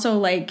coaches and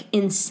also,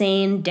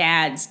 insane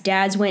dads.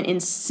 Dads went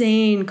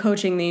insane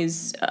coaching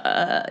these,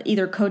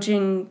 either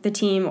coaching the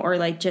team or,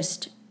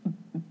 just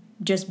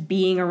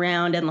being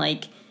around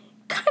and,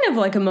 kind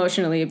of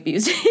emotionally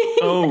abusing.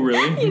 Oh,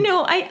 really?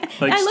 I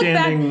look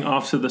standing back,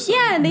 off to the side.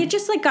 Yeah, and they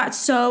just got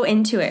so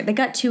into it. They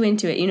got too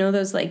into it.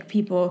 Those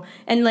people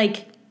and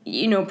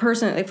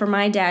personally for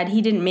my dad,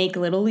 he didn't make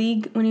Little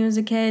League when he was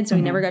a kid, so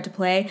he never got to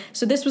play.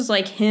 So this was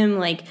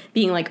him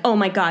being oh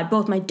my God,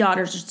 both my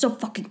daughters are so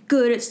fucking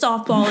good at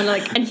softball, and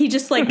and he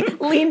just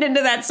leaned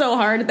into that so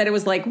hard that it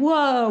was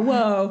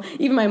whoa.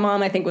 Even my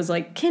mom, I think, was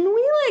can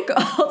we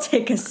all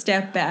take a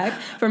step back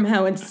from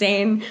how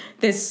insane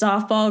this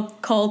softball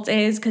cult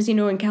is? Because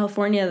in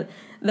California,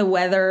 the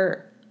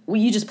weather,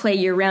 you just play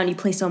year round. You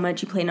play so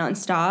much, you play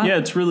nonstop. Yeah,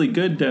 it's really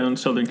good down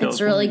Southern California.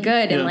 It's really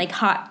good, and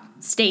hot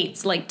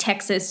states like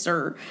Texas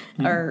or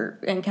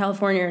in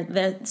California,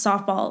 the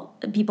softball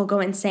people go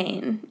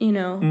insane,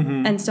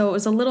 and so it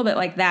was a little bit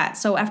like that.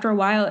 So after a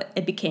while,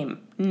 it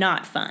became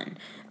not fun.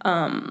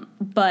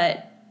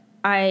 But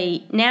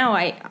I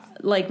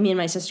me and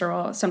my sister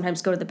will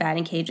sometimes go to the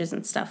batting cages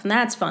and stuff, and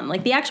that's fun.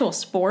 The actual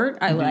sport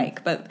I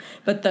like, but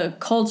the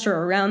culture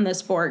around the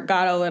sport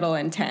got a little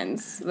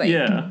intense.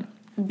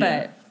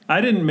 But I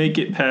didn't make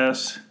it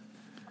past.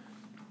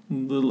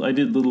 I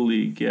did Little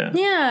League, yeah.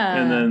 Yeah.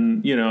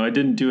 And then, I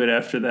didn't do it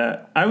after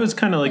that. I was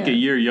kind of a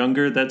year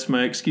younger. That's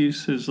my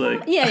excuse. Is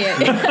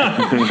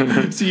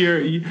Yeah. So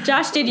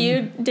Josh, did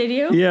you?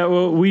 Yeah,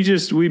 well,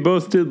 we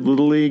both did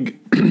Little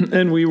League,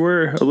 and we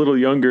were a little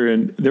younger,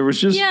 and there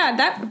was just... Yeah,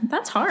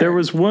 that's hard. There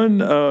was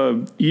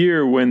one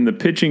year when the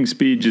pitching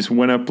speed just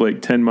went up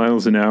 10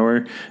 miles an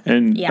hour,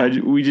 and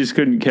we just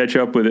couldn't catch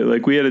up with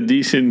it. We had a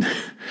decent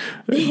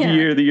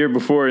year the year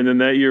before, and then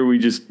that year we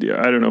just,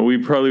 I don't know, we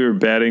probably were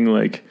batting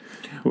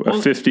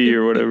 50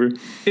 or whatever.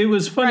 It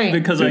was funny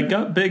because I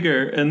got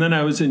bigger, and then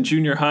I was in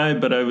junior high,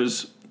 but I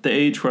was the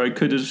age where I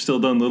could have still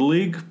done Little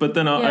League, but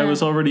then I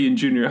was already in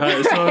junior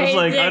high, so I was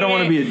I don't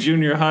want to be a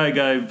junior high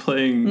guy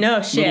playing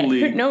Little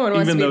League. No one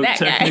wants to be that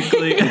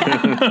technically,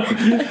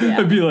 guy.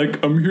 I'd be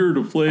I'm here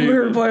to play. I'm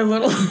here to play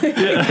Little League.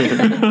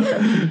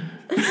 Yeah.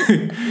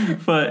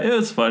 But it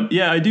was fun.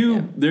 Yeah, I do.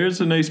 Yeah.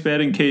 There's a nice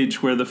batting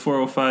cage where the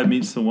 405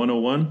 meets the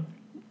 101.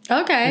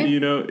 Okay. I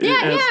know what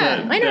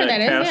that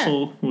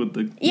castle is. With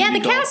the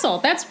the castle.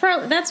 That's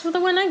the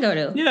one I go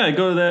to. Yeah, I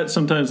go to that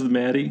sometimes with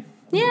Maddie.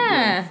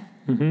 Yeah.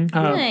 Mm-hmm.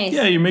 Nice.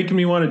 Yeah, you're making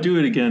me want to do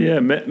it again. Yeah,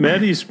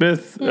 Matty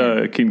Smith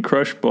can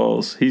crush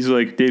balls. He's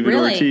like David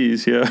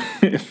Ortiz. Yeah,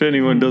 if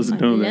anyone doesn't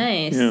know that.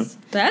 Nice. Yeah.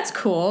 That's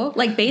cool.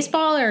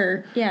 Baseball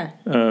or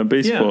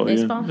baseball.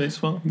 Yeah.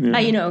 Baseball. Yeah.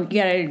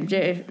 You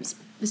gotta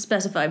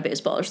specify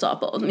baseball or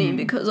softball with me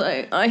because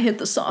I hit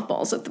the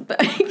softballs at the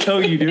back. Oh,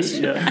 you do?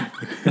 Yeah.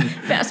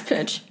 Fast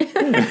pitch.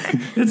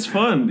 It's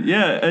fun.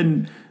 Yeah,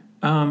 and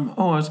I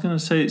was gonna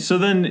say.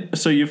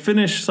 So you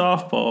finished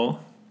softball.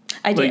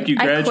 I did. You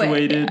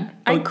graduated.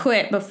 I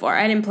quit before.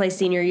 I didn't play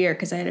senior year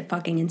because I had a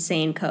fucking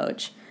insane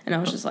coach. And I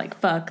was just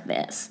fuck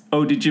this.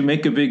 Oh, did you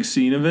make a big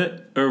scene of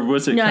it? Or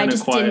was it kind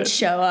of quiet? No, I just didn't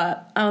show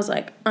up. I was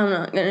like, I'm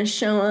not going to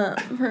show up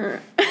for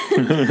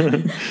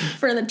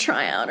the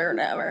tryout or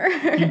whatever.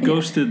 You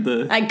ghosted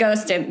I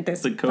ghosted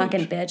this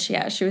fucking bitch.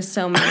 Yeah, she was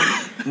so mean.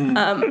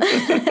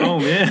 Oh,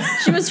 man.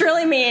 She was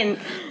really mean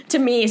to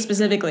me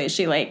specifically.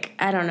 She,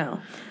 I don't know.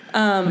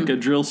 Like a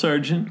drill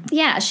sergeant?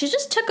 Yeah, she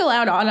just took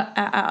out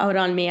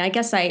on me. I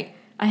guess I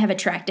have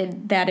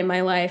attracted that in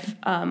my life.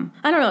 I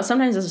don't know.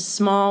 Sometimes as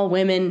small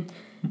women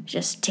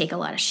just take a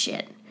lot of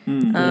shit.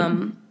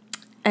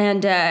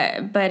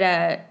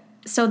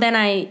 So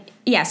then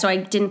so I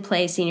didn't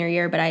play senior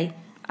year, but I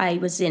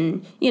was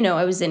in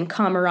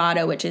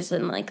Camerata, which is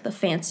in like the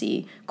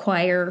fancy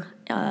choir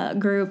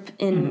group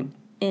in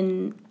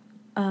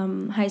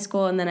high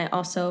school, and then I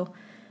also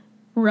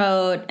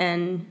wrote,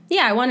 and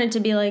I wanted to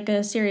be like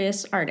a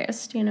serious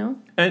artist,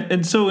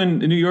 And so in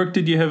New York,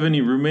 did you have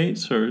any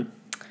roommates, or you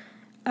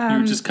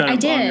were just kind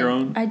of on your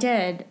own? I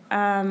did.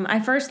 I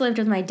first lived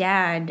with my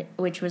dad,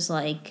 which was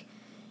like,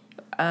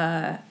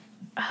 that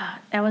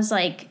was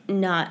like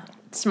not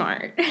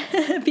smart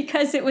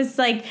because it was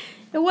like,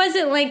 it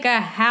wasn't like a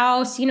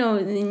house,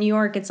 in New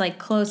York, it's like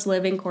close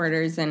living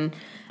quarters. And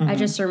I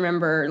just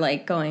remember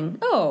like going,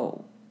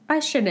 oh, I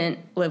shouldn't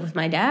live with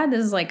my dad.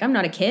 This is like, I'm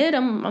not a kid.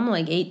 I'm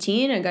like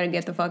 18. I got to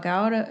get the fuck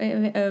out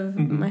of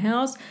my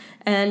house.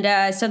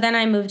 And so then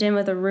I moved in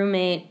with a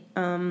roommate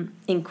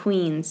in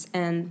Queens,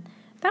 and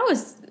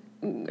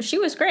she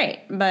was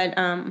great. But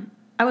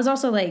I was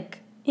also like,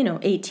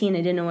 18. I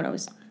didn't know what I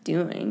was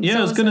doing. Yeah, so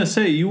I was gonna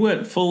say, you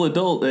went full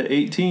adult at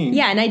 18.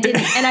 Yeah, and I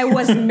didn't, and I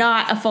was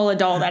not a full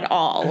adult at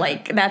all.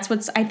 Like,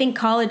 I think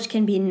college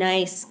can be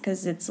nice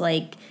because it's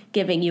like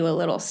giving you a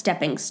little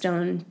stepping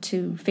stone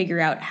to figure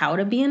out how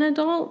to be an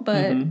adult.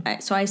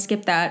 But so I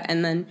skipped that,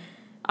 and then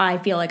I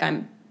feel like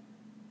I'm,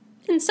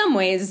 in some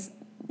ways,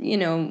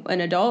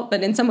 an adult,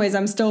 but in some ways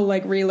I'm still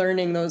like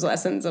relearning those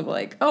lessons of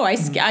like, oh, I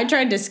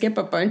tried to skip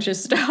a bunch of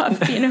stuff,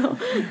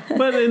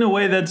 But in a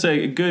way that's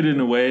like good.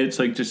 In a way it's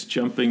like just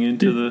jumping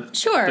into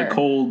the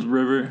cold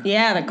river.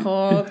 Yeah, the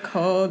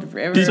cold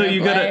river. So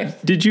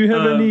did you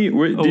have any?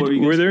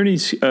 Were there any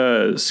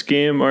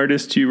scam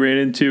artists you ran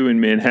into in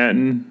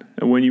Manhattan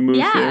when you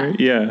moved there?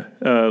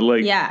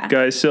 Yeah,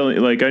 guys selling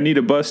like, I need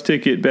a bus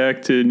ticket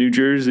back to New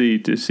Jersey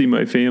to see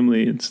my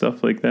family and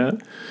stuff like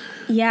that.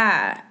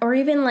 Yeah, or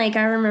even like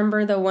I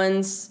remember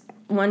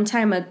one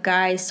time a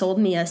guy sold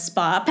me a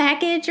spa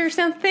package or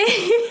something,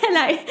 and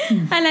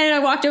I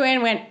walked away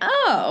and went,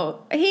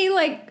 oh, he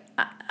like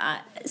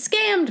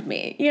scammed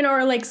me,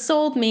 or like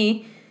sold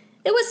me.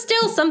 It was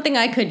still something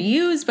I could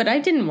use, but I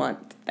didn't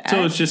want that.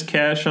 So it's just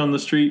cash on the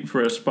street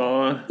for a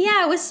spa?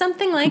 Yeah, it was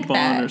something like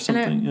that. Or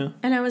something,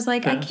 and I was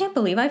like, I can't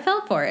believe I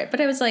fell for it. But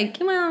I was like,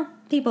 well,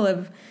 people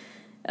have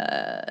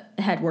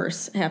had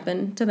worse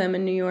happen to them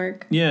in New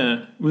York.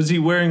 Yeah. Was he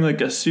wearing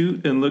like a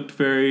suit and looked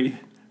very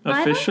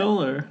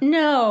official, or?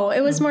 No,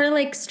 it was more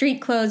like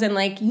street clothes and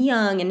like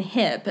young and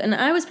hip. And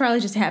I was probably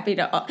just happy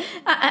to.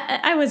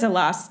 I was a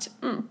lost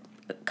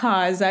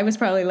cause. I was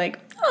probably like,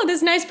 oh,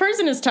 this nice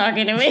person is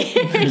talking to me.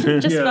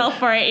 Just fell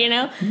for it,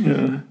 Yeah.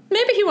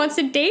 Maybe he wants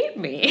to date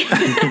me.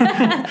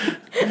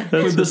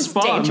 That's the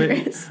spa.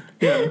 Dangerous.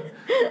 Yeah.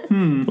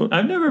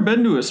 I've never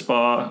been to a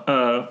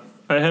spa.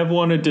 I have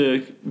wanted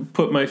to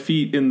put my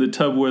feet in the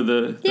tub where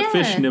the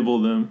fish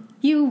nibble them.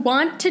 You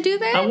want to do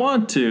that? I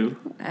want to.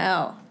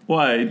 Oh.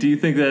 Why? Do you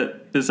think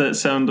does that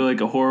sound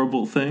like a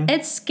horrible thing?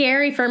 It's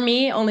scary for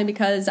me only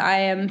because I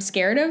am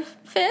scared of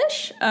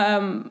fish.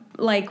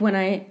 Like when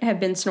I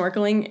have been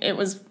snorkeling, it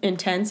was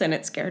intense and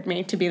it scared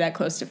me to be that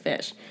close to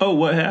fish. Oh,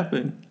 what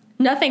happened?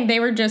 Nothing. They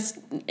were just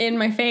in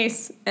my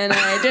face, and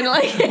I didn't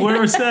like it.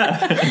 Where was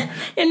that?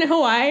 In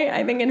Hawaii.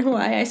 I think in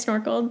Hawaii I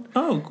snorkeled.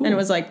 Oh, cool. And it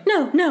was like,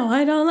 no,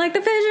 I don't like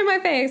the fish in my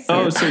face.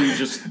 Oh, so you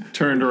just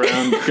turned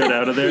around, got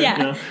out of there?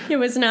 Yeah. It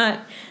was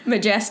not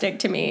majestic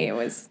to me. It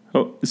was...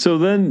 Oh, so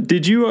then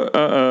did you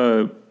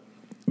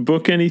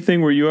book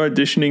anything? Were you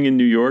auditioning in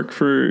New York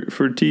for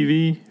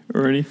TV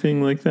or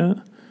anything like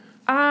that?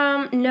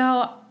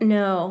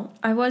 No.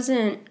 I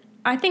wasn't.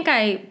 I think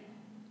I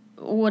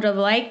would have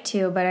liked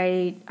to, but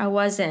I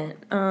wasn't.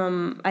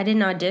 I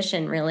didn't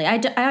audition really. I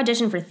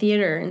auditioned for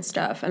theater and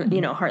stuff,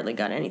 and hardly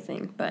got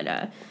anything.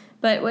 But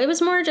it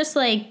was more just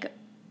like,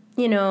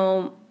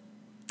 I'd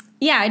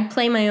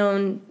play my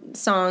own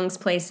songs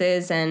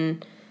places,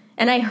 and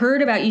I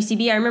heard about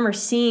UCB. I remember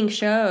seeing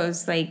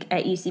shows like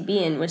at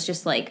UCB and was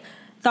just like,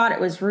 thought it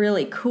was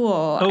really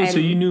cool. Oh, so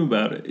you knew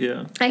about it,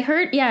 yeah. I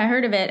heard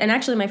of it. And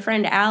actually my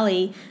friend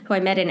Allie, who I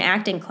met in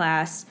acting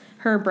class,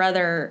 her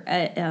brother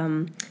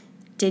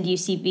did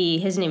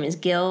UCB. His name is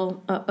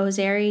Gil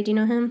Ozeri. Do you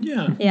know him?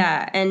 Yeah.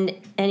 Yeah. And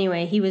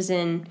anyway,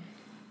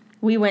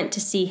 we went to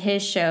see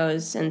his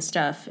shows and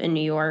stuff in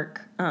New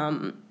York.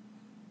 And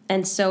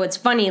so it's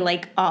funny,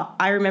 like,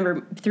 I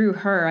remember through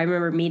her, I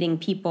remember meeting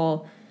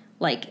people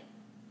like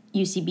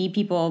UCB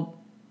people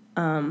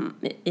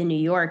in New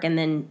York, and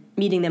then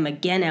meeting them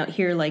again out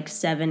here like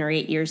 7 or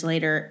 8 years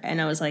later.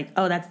 And I was like,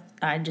 oh,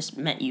 I just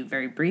met you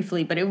very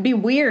briefly, but it would be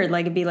weird.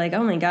 Like, it'd be like,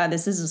 oh my God,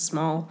 this is a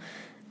small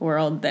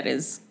world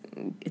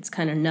it's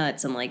kind of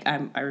nuts. And like,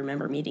 I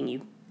remember meeting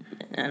you.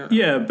 I don't know.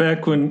 Yeah.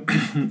 Back when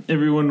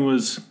everyone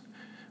was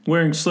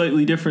wearing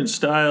slightly different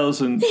styles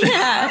and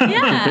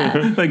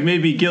yeah. Like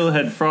maybe Gil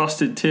had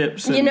frosted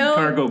tips and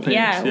cargo pants.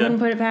 Yeah,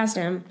 wouldn't put it past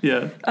him.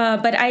 Yeah.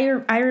 But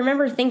I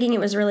remember thinking it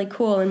was really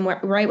cool, and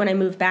right when I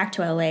moved back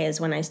to LA is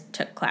when I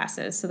took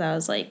classes. So that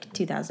was like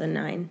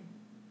 2009.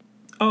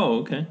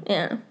 Oh, okay.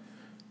 Yeah.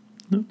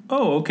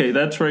 Oh, okay.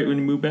 That's right when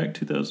you moved back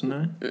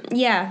 2009?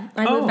 Yeah.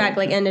 I moved back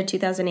like end of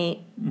 2008.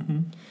 Mm-hmm.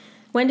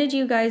 When did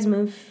you guys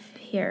move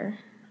here?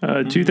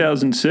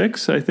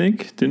 2006, I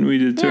think. Didn't we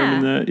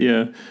determine that?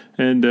 Yeah.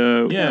 And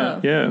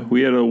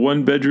we had a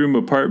 1-bedroom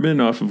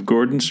apartment off of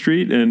Gordon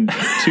Street and 2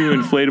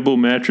 inflatable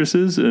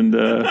mattresses, and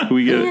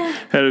we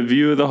had a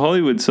view of the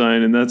Hollywood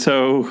sign, and that's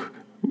how.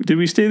 Did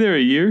we stay there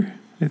a year?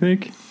 I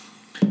think.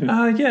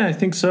 Yeah, I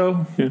think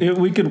so. Yeah.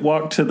 We could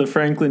walk to the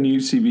Franklin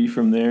UCB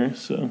from there,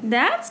 so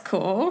that's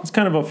cool. It's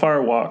kind of a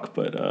far walk,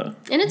 but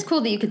and it's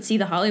cool that you could see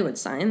the Hollywood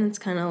sign. It's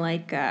kind of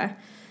like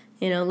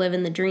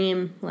living the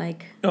dream,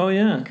 like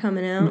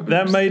coming out.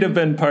 That might have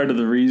been part of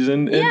the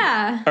reason.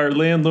 Yeah. Our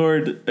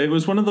landlord, it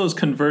was one of those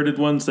converted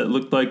ones that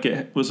looked like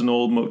it was an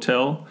old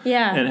motel.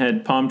 Yeah. And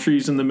had palm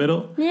trees in the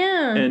middle.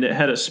 Yeah. And it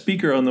had a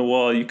speaker on the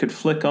wall you could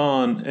flick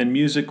on and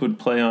music would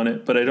play on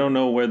it, but I don't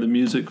know where the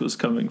music was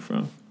coming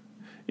from.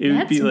 It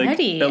would be like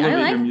nutty. elevator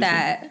I like music.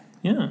 that.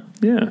 Yeah.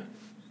 Yeah.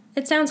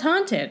 It sounds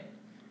haunted.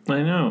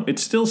 I know.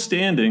 It's still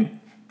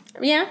standing.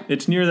 Yeah.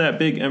 It's near that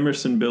big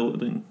Emerson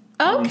building.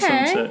 Okay. On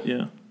Sunset,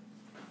 yeah.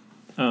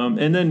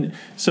 And then,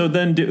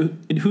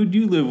 who'd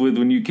you live with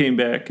when you came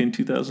back in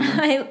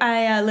 2009?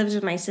 I lived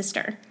with my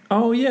sister.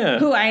 Oh, yeah.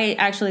 Who I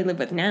actually live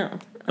with now.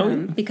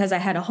 Because I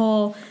had a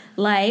whole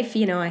life,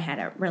 I had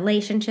a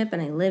relationship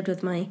and I lived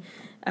with my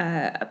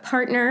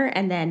partner,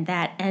 and then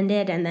that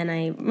ended, and then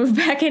I moved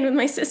back in with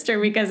my sister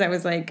because I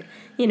was like,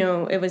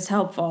 it was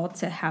helpful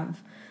to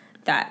have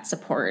that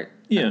support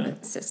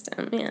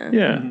system,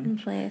 in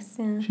place.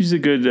 Yeah, she's a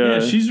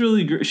good. She's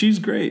really great. She's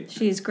great.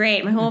 She's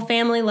great. My whole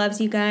family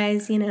loves you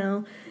guys.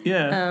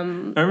 Yeah,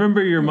 I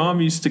remember your mom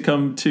used to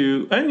come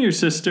to, and your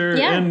sister,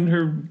 and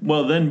her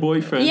then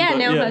boyfriend. Yeah,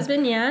 now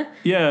husband. Yeah,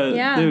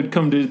 they would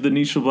come to the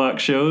Nischelbach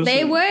shows.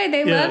 They would.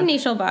 They love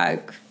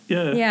Nischelbach.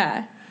 Yeah,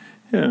 yeah.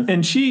 Yeah.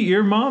 And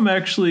your mom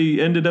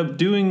actually ended up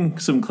doing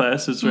some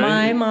classes, right?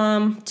 My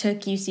mom took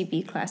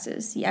UCB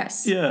classes,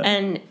 yes. Yeah.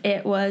 And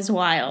it was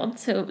wild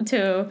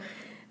to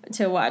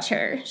watch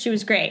her. She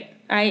was great.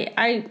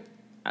 I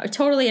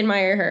totally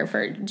admire her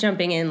for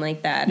jumping in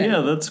like that.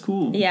 Yeah, that's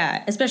cool.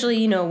 Yeah,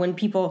 especially, when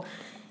people,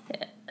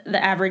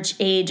 the average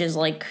age is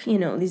like,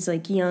 these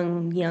like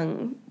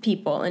young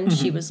people. And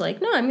she was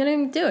like, no, I'm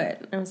going to do it.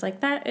 And I was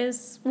like, that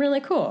is really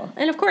cool.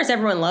 And of course,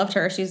 everyone loved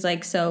her. She's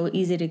like so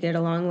easy to get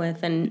along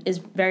with and is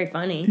very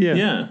funny.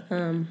 Yeah.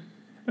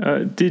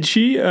 Did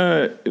she,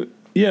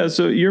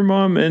 so your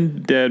mom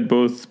and dad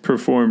both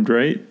performed,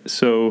 right?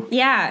 So.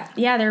 Yeah,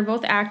 they're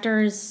both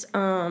actors.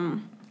 My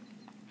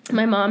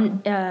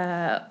mom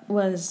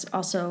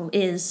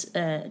is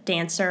a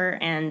dancer.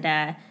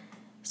 And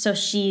so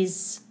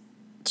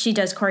she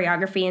does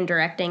choreography and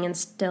directing, and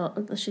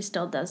she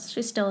still does.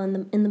 She's still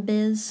in the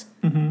biz.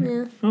 Mm-hmm.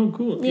 Yeah. Oh,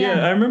 cool.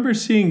 Yeah, I remember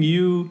seeing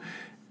you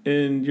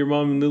and your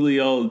mom and Lily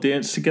all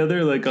dance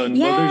together, like on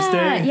Mother's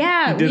Day.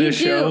 Yeah, we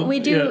do. We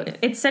do. Yeah.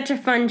 It's such a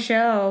fun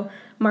show.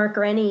 Mark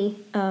Rennie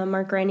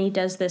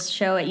does this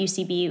show at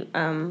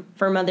UCB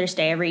for Mother's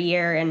Day every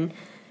year, and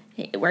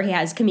where he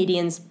has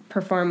comedians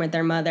perform with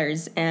their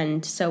mothers,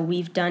 and so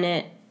we've done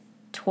it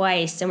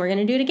twice, and we're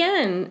going to do it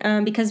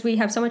again because we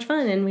have so much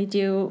fun, and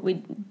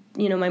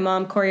my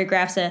mom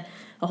choreographs a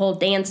whole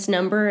dance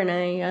number, and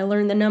I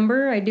learn the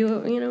number. I do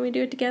it, we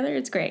do it together.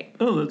 It's great.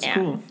 Oh, that's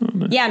cool. Oh,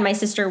 nice. Yeah, and my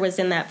sister was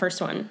in that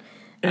first one.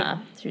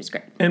 She was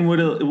great.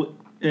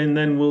 And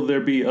then will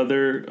there be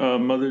other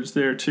mothers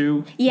there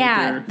too?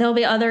 Yeah, there'll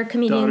be other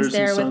comedians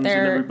there with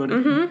their. Everybody.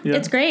 Mm-hmm. Yeah.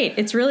 It's great.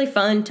 It's really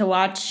fun to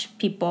watch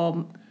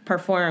people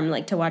perform,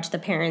 like to watch the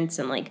parents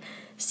and like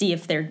see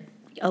if they're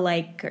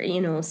alike, or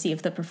see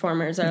if the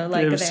performers are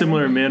like. They have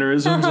similar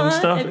mannerisms and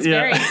stuff. It's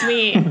very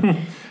sweet.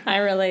 I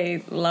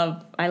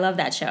love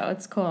that show.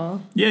 It's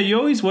cool. Yeah, you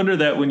always wonder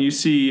that when you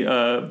see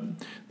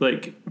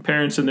like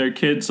parents and their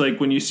kids, like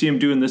when you see them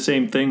doing the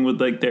same thing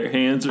with like their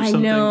hands or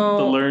something,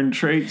 the learned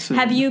traits.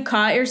 Have you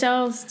caught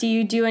yourselves? Do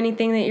you do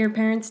anything that your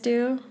parents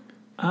do?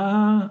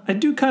 I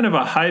do kind of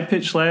a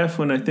high-pitched laugh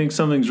when I think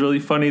something's really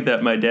funny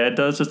that my dad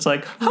does. It's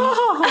like, ha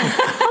ha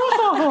ha.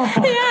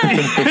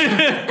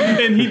 Yeah.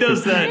 And he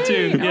does that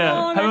too. Yeah.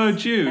 Oh, how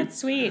about you? That's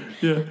sweet.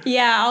 Yeah.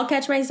 Yeah, I'll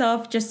catch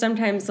myself just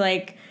sometimes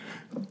like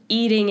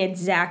eating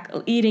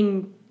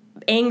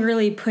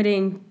angrily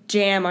putting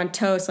jam on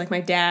toast like my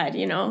dad,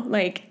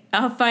 like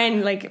I'll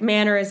find like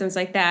mannerisms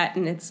like that,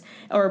 and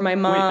or my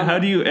mom. Wait, how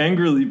do you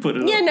angrily put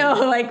it?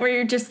 Like where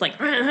you're just like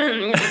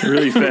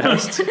really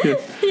fast.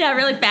 Yeah,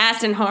 really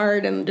fast and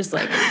hard, and just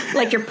like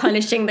you're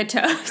punishing the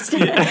toast.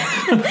 Yeah.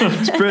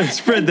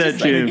 spread that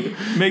jam.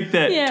 Like, make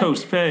that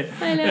toast pay.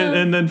 I know.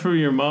 And then for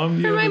your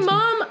mom, for my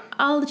mom,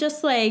 I'll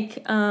just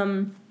like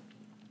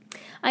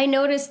I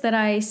notice that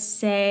I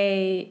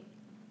say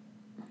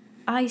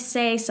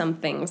some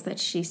things that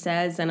she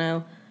says,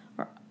 and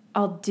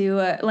I'll do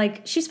it.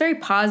 Like, she's very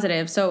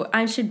positive, so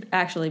I should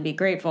actually be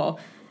grateful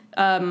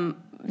to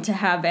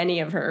have any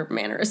of her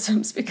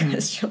mannerisms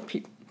because she'll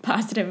be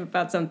positive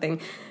about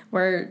something.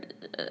 Where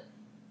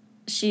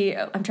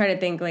I'm trying to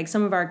think, like,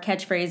 some of our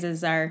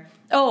catchphrases are.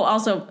 Oh,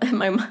 also,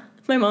 my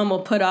mom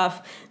will put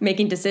off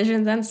making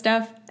decisions on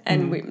stuff,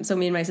 and so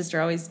me and my sister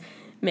always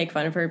make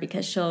fun of her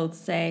because she'll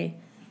say,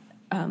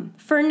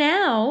 "For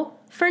now."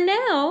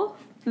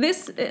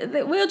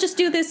 we'll just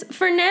do this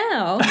for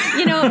now.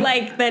 You know,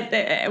 like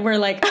that we're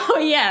like, oh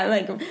yeah,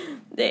 like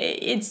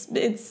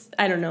it's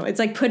I don't know. It's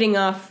like putting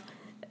off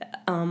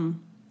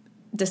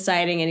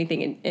deciding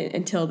anything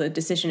until the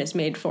decision is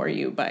made for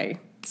you by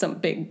some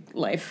big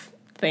life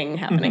thing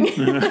happening.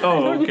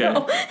 Oh, okay.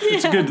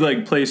 It's a good like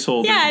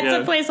placeholder. Yeah,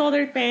 it's a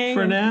placeholder thing.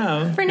 For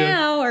now. For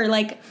now, or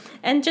like,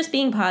 and just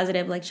being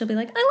positive. Like she'll be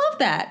like, I love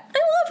that.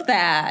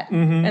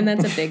 Mm-hmm. And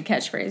that's a big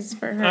catchphrase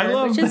for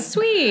her, which is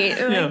sweet.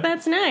 Like,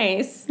 that's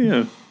nice.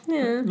 Yeah.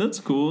 Yeah. That's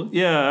cool.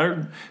 Yeah,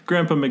 our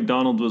Grandpa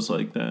McDonald was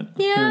like that.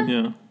 Yeah.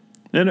 Yeah.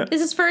 And,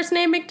 is his first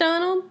name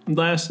McDonald?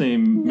 Last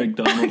name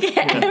McDonald. Okay,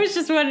 yeah. I was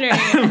just wondering.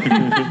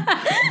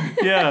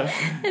 Yeah.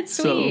 It's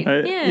sweet.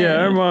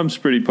 Our mom's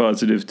pretty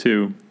positive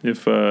too.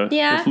 If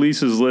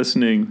Lisa's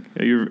listening,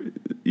 you're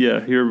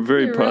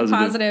very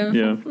positive.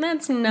 Yeah.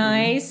 That's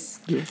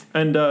nice.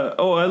 And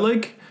I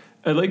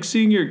like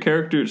seeing your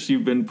characters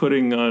you've been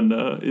putting on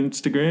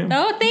Instagram.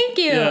 Oh, thank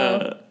you.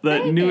 Yeah,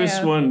 that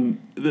newest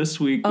one this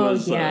week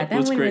was that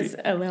was one great. Was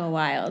a little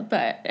wild,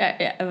 but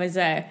it was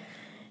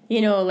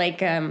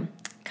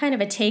kind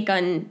of a take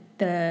on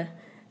the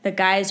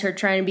guys who are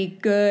trying to be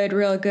good,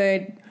 real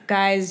good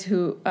guys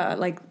who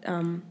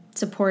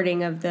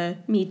supporting of the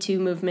Me Too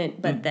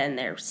movement, but then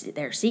they're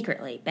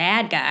secretly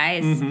bad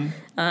guys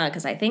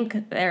because I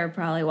think they're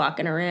probably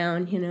walking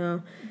around,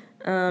 but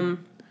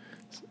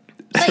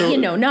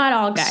not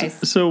all guys.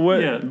 So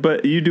what? Yeah.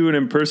 But you do an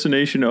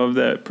impersonation of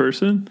that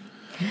person?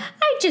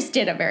 I just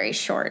did a very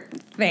short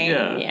thing.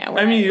 Yeah.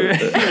 I mean,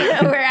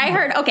 where I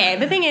heard. Okay,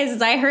 the thing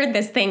is I heard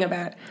this thing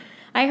about.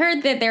 I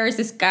heard that there was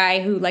this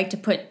guy who liked to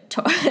put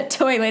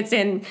toilets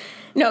in.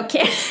 No,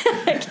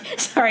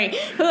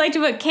 who liked to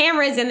put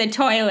cameras in the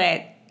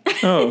toilet.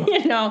 Oh.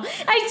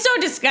 It's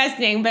so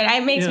disgusting, but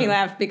it makes me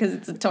laugh because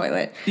it's a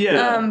toilet.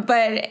 Yeah.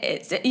 But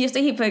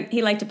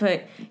he liked to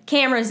put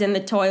cameras in the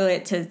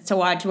toilet to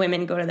watch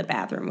women go to the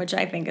bathroom, which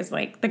I think is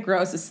like the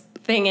grossest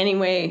thing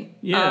anyway.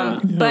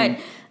 Yeah.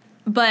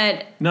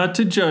 But not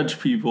to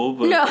judge people,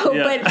 but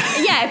but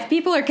if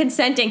people are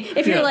consenting,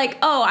 if you're like,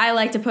 oh, I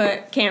like to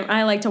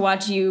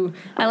watch your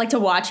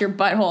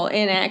butthole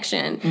in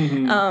action,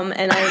 and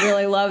I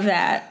really love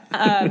that.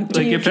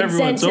 Do you if consent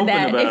everyone's to open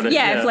that? about it,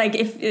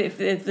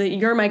 If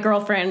you're my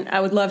girlfriend, I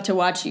would love to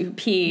watch you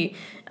pee.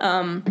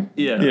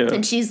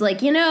 And she's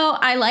like,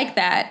 I like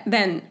that.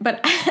 Then,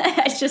 but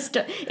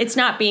it's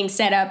not being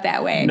set up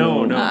that way.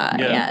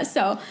 No.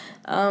 So,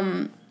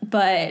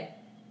 but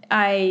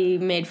I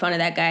made fun of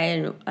that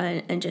guy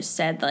and just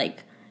said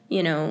like,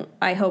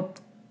 I hope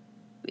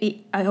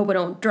I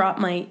don't drop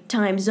my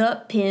Time's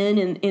Up pin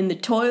in the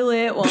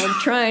toilet while I'm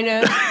trying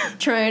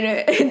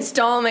to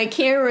install my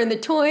camera in the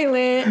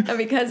toilet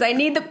because I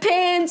need the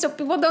pin so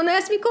people don't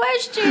ask me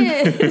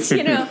questions,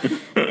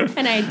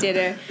 And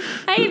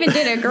I even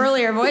did a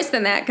girlier voice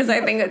than that because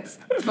I think it's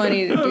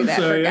funny to do that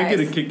for guys. I get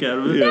a kick out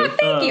of it. Yeah,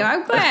 thank you.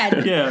 I'm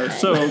glad. Yeah,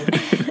 so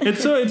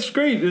it's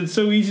great. It's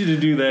so easy to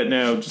do that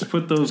now. Just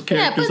put those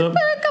characters up.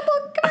 Put a couple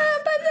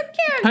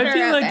I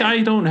feel like I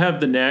don't have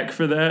the knack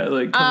for that,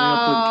 like coming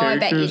up with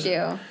characters. I bet you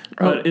do.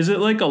 But is it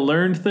like a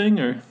learned thing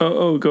or?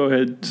 Oh, go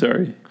ahead.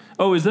 Sorry.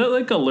 Oh, is that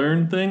like a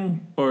learned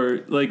thing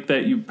or like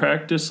that you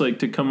practice like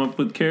to come up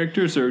with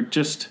characters or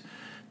just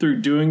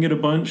through doing it a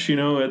bunch,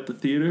 at the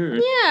theater? Or,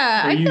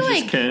 yeah, I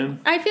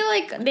feel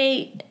like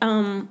they,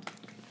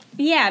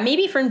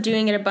 maybe from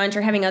doing it a bunch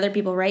or having other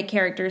people write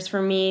characters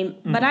for me.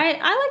 But I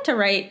like to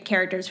write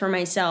characters for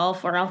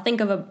myself, or I'll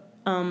think of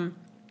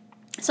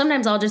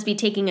sometimes I'll just be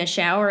taking a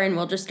shower and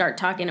we'll just start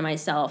talking to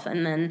myself,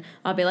 and then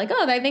I'll be like,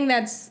 oh, I think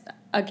that's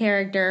a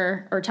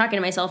character, or talking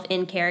to myself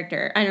in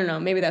character. I don't know,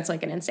 maybe that's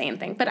like an insane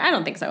thing, but I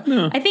don't think so.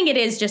 No. I think it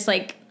is just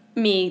like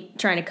me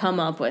trying to come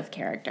up with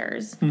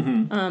characters.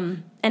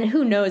 And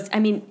who knows? I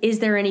mean, is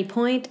there any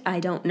point?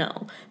 I don't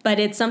know. But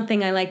it's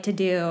something I like to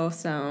do,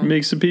 so.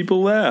 Makes the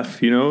people laugh,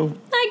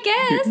 I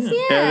guess,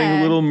 yeah. Adding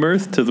a little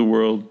mirth to the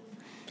world.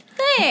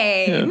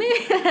 Hey,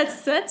 maybe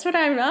that's what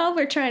all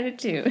we're trying to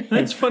do.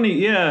 That's funny.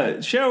 Yeah,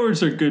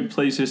 showers are good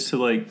places to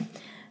like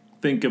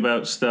think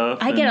about stuff.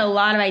 I get a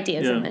lot of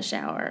ideas in the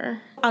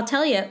shower. I'll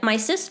tell you, my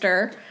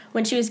sister,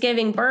 when she was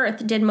giving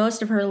birth, did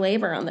most of her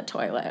labor on the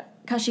toilet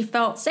because she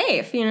felt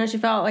safe. She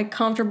felt like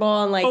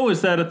comfortable and like. Oh,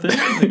 is that a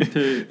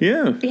thing?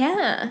 Yeah.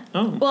 Yeah.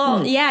 Oh.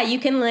 Well, yeah, you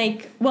can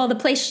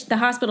the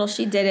hospital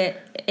she did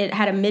it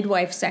had a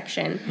midwife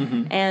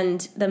section,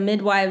 and the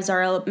midwives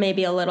are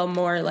maybe a little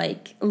more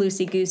like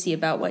loosey-goosey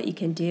about what you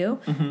can do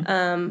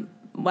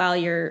while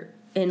you're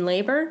in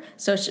labor.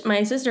 So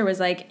my sister was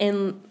like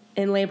in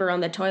labor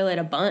on the toilet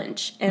a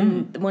bunch,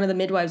 and one of the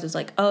midwives was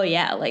like, oh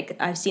yeah, like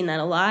I've seen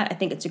that a lot. I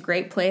think it's a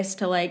great place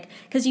to like,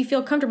 because you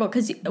feel comfortable,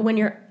 because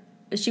when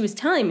she was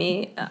telling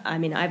me, I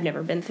mean, I've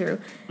never been through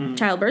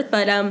childbirth,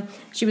 but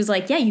she was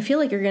like, yeah, you feel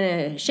like you're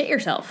gonna shit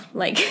yourself,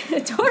 like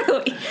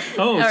totally.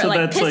 Oh, or so like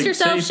that's piss like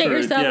yourself, safer. shit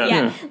yourself.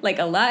 Yeah. Like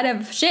a lot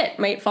of shit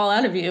might fall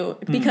out of you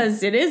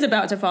because it is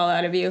about to fall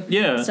out of you.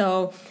 Yeah.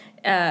 So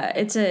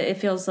it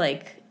feels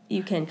like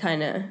you can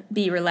kind of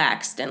be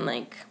relaxed and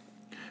like.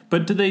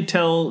 But do they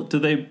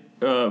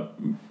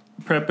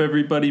prep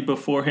everybody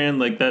beforehand?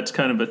 Like that's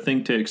kind of a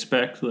thing to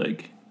expect,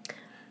 like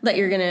that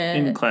you're gonna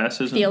in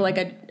classes feel like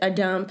a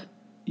dump.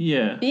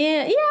 Yeah,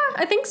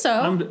 I think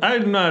so.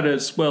 I'm not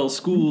as well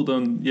schooled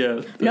on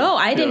No,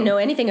 I didn't know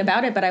anything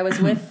about it, but I was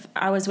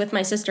with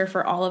my sister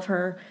for all of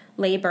her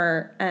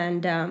labor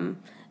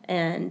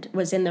and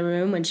was in the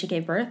room when she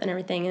gave birth and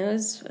everything. It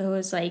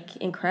was like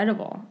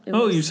incredible.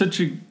 You're such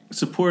a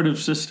supportive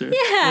sister.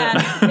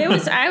 Yeah.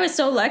 I was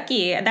so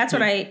lucky. That's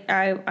what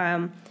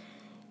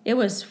it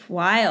was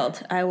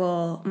wild.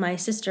 My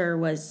sister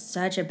was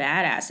such a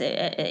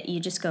badass.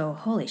 You just go,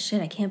 holy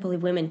shit, I can't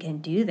believe women can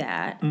do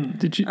that.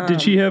 Did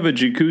she have a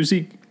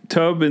jacuzzi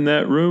tub in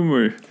that room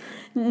or?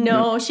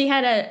 No, she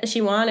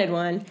wanted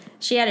one.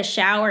 She had a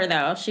shower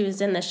though. She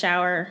was in the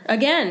shower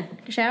again,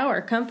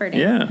 comforting.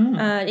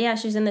 Yeah.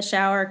 She was in the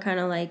shower kind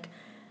of like,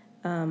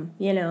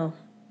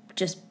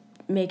 just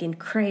making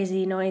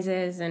crazy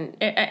noises and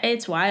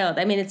it's wild.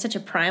 I mean, it's such a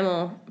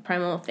primal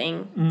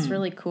thing. It's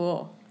really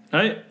cool.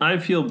 I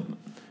feel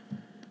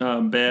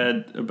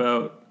bad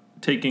about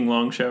taking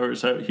long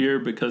showers out here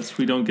because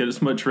we don't get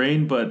as much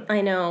rain, but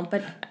I know,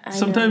 but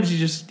sometimes you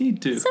just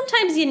need to.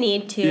 Sometimes you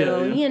need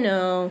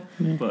to,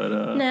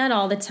 But not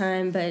all the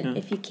time, but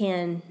if you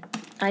can,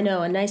 I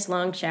know a nice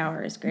long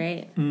shower is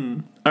great.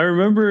 I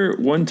remember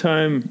one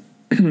time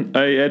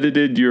I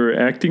edited your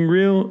acting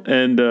reel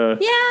and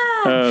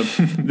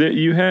that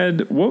you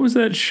had, what was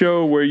that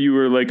show where you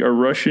were like a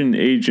Russian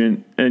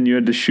agent and you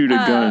had to shoot a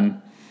gun?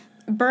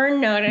 Burn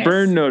Notice.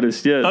 Burn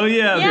Notice, yes. Oh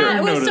yeah, yeah,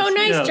 it was Notice. so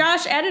nice. Yeah.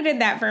 Josh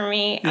edited that for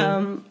me.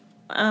 Yeah.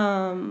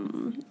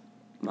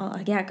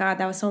 Well, yeah, God,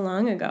 that was so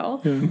long ago.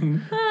 Yeah.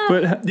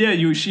 But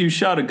you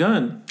shot a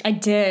gun. I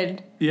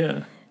did.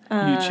 Yeah,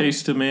 you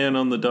chased a man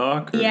on the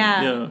dock.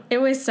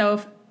 It was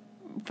so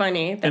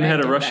funny. And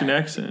had a Russian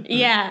accent.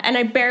 Yeah, and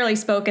I barely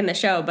spoke in the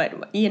show,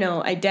 but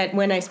I did.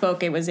 When I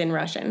spoke, it was in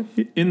Russian.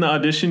 In the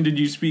audition, did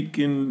you speak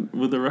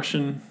with a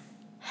Russian?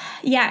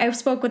 Yeah, I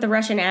spoke with a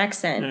Russian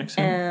accent.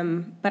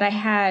 But I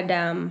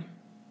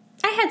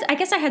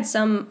guess I had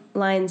some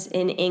lines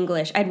in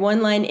English. I had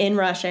one line in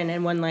Russian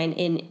and one line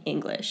in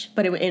English,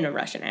 but it was in a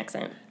Russian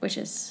accent, which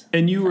is.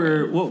 And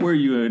what were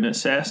you, an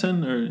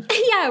assassin or?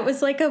 Yeah, it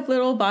was like a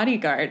little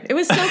bodyguard. It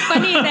was so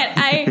funny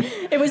that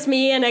it was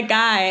me and a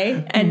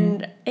guy,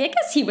 and I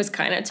guess he was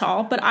kind of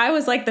tall, but I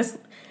was like this.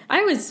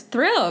 I was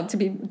thrilled to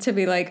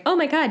be like, oh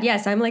my God,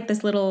 yes, I'm like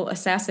this little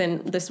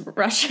assassin, this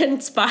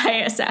Russian spy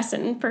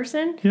assassin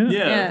person.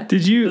 Yeah.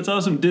 Did you? That's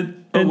awesome.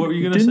 What were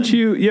you going to say? Didn't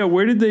you? Yeah.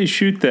 Where did they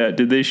shoot that?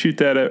 Did they shoot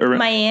that around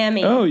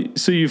Miami? Oh,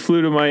 so you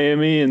flew to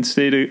Miami and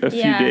stayed a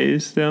few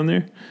days down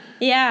there?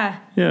 Yeah.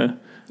 Yeah.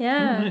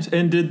 Yeah. Oh, nice.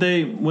 And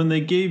when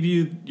they gave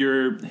you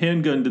your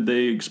handgun, did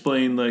they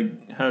explain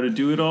like how to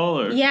do it all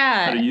or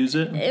how to use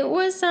it? It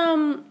was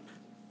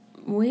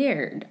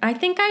weird. I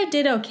think I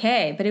did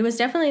okay, but it was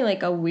definitely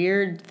like a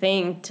weird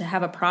thing to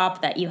have a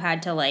prop that you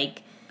had to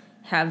like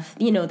have,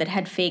 that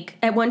had fake.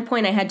 At one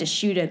point I had to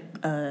shoot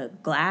a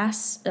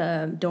glass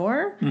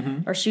door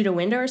or shoot a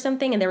window or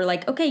something, and they were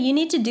like, okay, you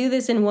need to do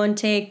this in one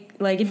take,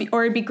 like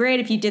it'd be great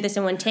if you did this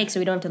in one take so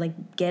we don't have to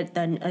like get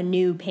a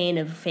new pane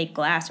of fake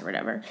glass or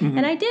whatever.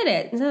 And I did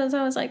it. So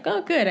I was like,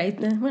 oh good,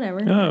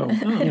 whatever.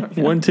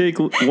 One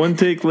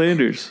take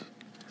Landers.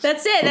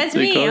 That's it. That's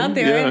me. I'll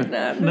do it.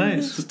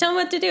 Nice. Just tell them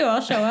what to do.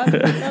 I'll show up.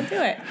 I'll do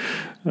it.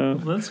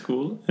 That's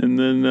cool. And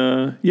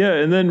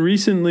then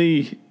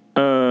recently,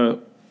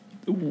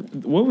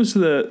 what was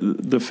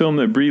the film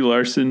that Brie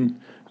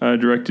Larson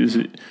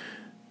directed?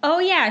 Oh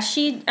yeah,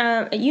 she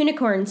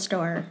Unicorn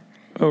Store.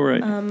 Oh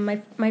right.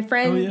 My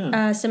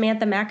friend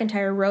Samantha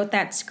McIntyre wrote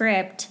that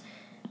script,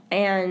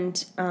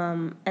 and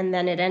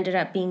then it ended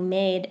up being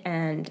made,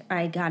 and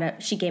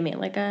she gave me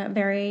like a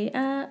very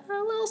a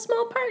little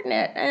small part in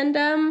it, and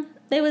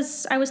I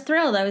was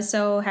thrilled. I was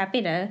so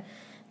happy to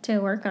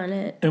work on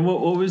it. And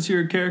what was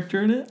your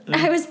character in it?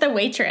 I was the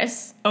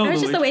waitress. I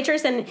was just the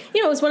waitress, and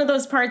it was one of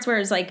those parts where it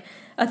was like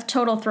a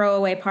total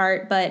throwaway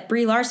part, but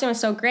Brie Larson was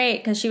so great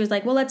because she was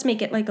like, well, let's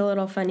make it like a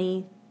little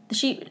funny.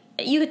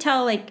 You could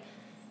tell like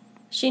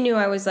she knew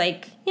I was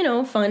like,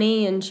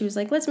 funny, and she was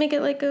like, let's make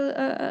it like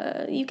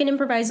you can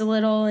improvise a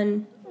little,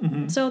 and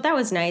so that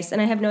was nice.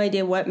 And I have no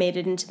idea what made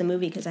it into the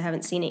movie because I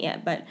haven't seen it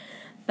yet, but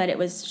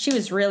she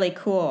was really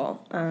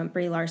cool.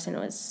 Brie Larson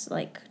was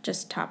like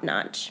just top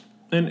notch.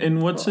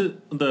 And what's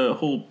the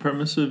whole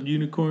premise of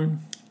Unicorn?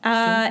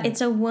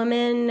 It's a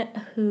woman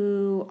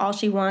who all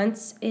she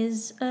wants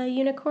is a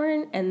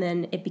unicorn, and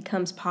then it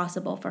becomes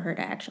possible for her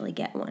to actually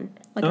get one,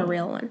 like a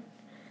real one.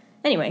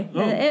 Anyway,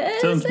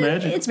 sounds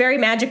magical. It's very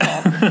magical.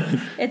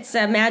 It's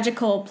a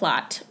magical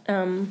plot,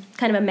 kind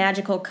of a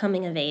magical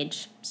coming of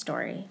age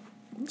story.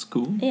 That's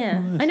cool. Yeah,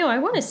 nice. I know. I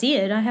want to see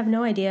it. I have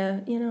no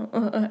idea.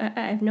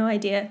 I have no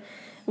idea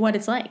what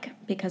it's like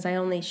because I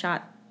only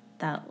shot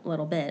that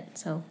little bit.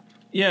 So.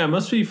 Yeah, it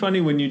must be funny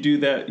when you do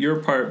your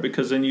part,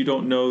 because then you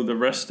don't know the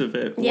rest of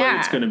it, what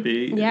it's going to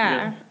be.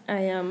 Yeah,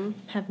 I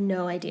have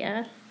no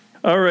idea.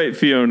 All right,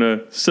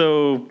 Fiona.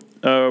 So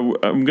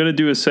I'm going to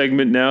do a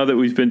segment now that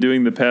we've been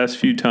doing the past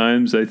few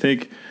times. I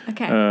think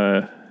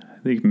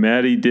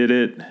Maddie did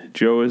it.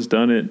 Joe has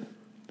done it.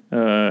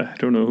 I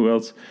don't know who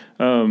else.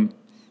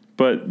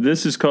 But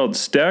this is called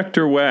Stacked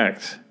or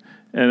Whacked.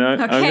 And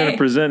I'm going to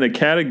present a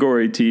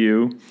category to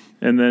you.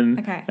 And then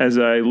as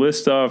I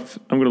list off,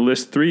 I'm going to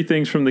list 3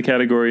 things from the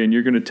category, and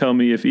you're going to tell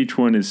me if each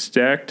one is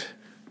stacked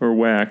or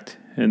whacked,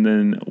 and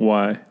then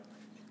why.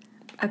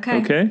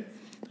 Okay?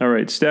 All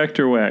right, stacked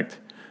or whacked.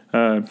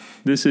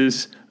 This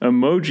is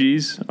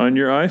emojis on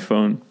your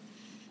iPhone.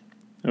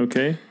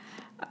 Okay?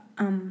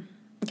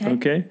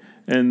 Okay.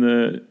 And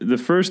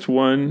the first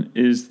one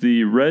is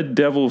the red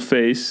devil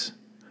face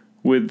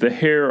with the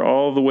hair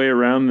all the way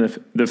around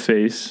the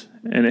face,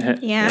 and it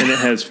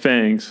has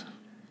fangs.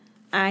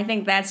 I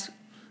think that's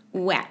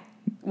whacked.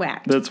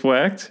 That's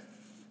whacked?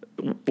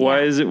 Why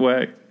is it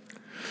whacked?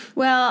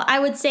 Well, I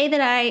would say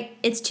that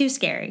it's too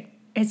scary.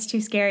 It's too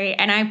scary,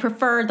 and I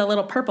prefer the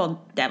little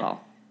purple devil.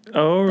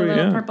 Oh, the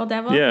little purple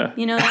devil? Yeah.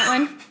 You know that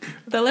one?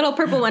 The little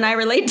purple one I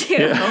relate to.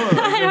 Yeah.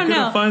 I don't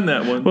know. Find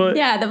that one. Well,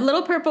 yeah, the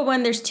little purple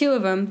one, there's 2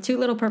 of them, 2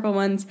 little purple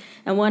ones,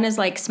 and one is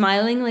like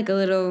smiling, like a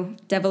little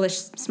devilish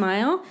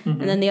smile,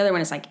 and then the other one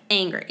is like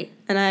angry,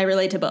 and I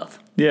relate to both.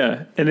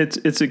 Yeah, and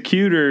it's a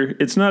cuter,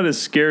 it's not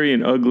as scary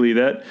and ugly.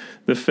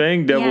 The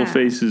fang devil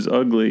face is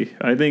ugly.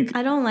 I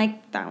don't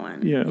like that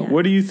one. Yeah.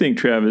 What do you think,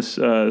 Travis?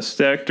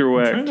 Stacked or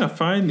whacked? I'm trying to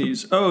find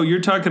these. Oh,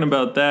 you're talking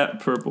about that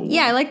purple one.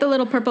 Yeah, I like the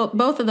little purple,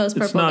 both of those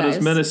purple It's not guys.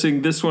 as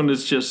menacing. This one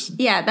is just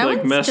that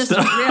one's messed just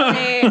up.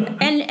 really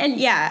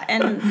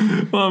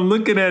and well, I'm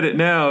looking at it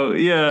now.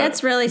 Yeah,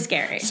 that's really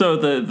scary. So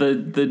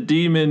the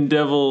demon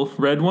devil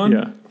red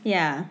one.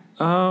 Yeah.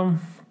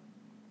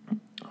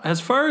 As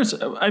far as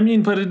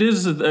but it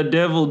is a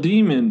devil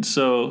demon,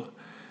 so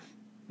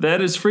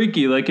that is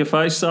freaky. Like if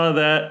I saw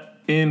that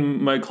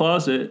in my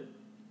closet,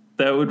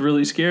 that would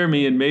really scare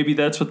me, and maybe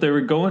that's what they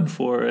were going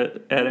for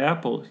at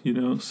Apple,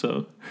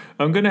 So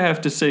I'm gonna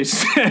have to say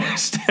stacked.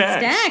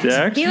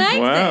 Stacked? He likes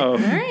it. All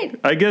right.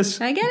 I guess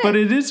I get it. But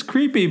it is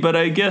creepy. But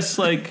I guess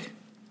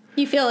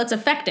you feel it's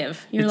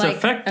effective. It's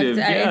effective.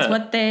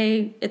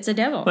 It's a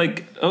devil.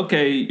 Like,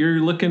 okay,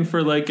 you're looking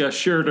for like a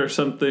shirt or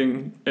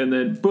something, and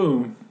then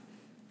boom.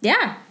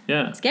 Yeah.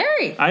 Yeah.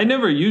 Scary. I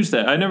never use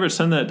that. I never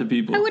send that to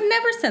people. I would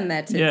never send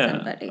that to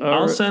somebody.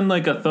 I'll send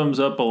like a thumbs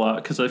up a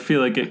lot because I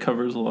feel like it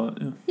covers a lot.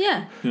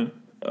 Yeah.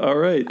 All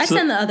right. I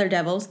send the other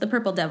devils, the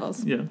purple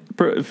devils. Yeah.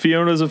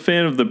 Fiona's a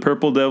fan of the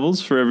purple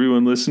devils, for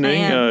everyone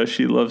listening.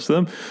 She loves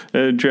them.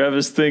 And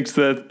Travis thinks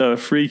that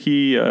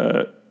freaky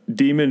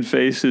demon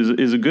face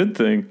is a good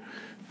thing.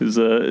 Is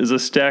a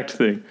stacked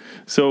thing.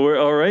 So we're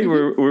all right.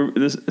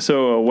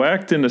 So a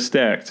whacked and a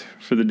stacked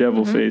for the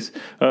devil face.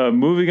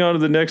 Moving on to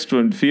the next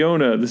one,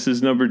 Fiona. This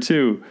is number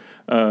 2.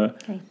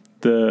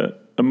 The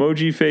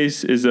emoji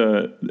face is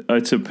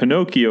it's a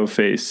Pinocchio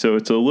face. So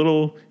it's a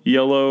little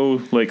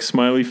yellow like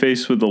smiley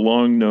face with a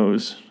long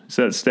nose. Is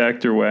that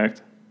stacked or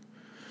whacked?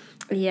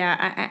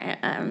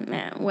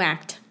 Yeah,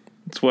 whacked.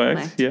 It's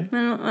whacked. Yeah.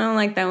 I don't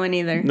like that one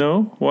either.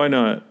 No, why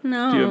not?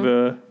 No. Do you have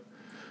a?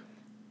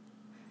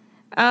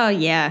 Oh,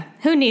 yeah.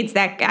 Who needs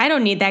that guy? I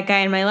don't need that guy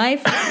in my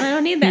life. I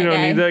don't need that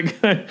guy. You don't need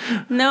that guy?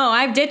 No,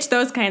 I've ditched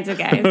those kinds of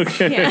guys.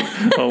 Okay.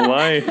 Yeah. A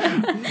lie.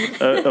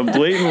 A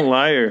blatant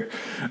liar.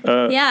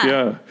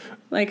 Yeah.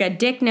 Like a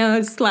dick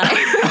nose slider.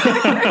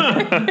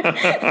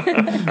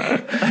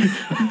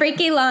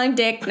 Freaky long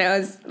dick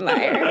nose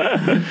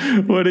liar.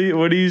 What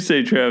do you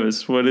say,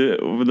 Travis? With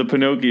the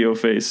Pinocchio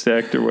face,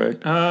 stacked or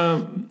whacked?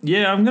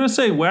 Yeah, I'm gonna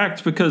say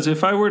whacked because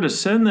if I were to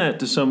send that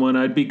to someone,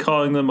 I'd be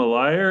calling them a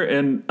liar,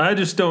 and I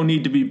just don't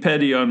need to be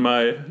petty on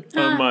my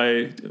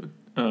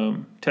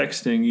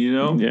texting.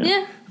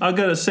 Yeah. I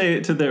gotta say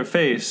it to their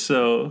face.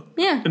 So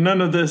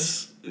none of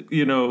this,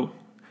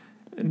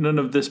 None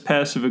of this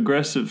passive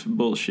aggressive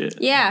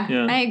bullshit. Yeah,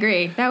 I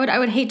agree. I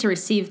would hate to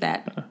receive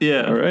that.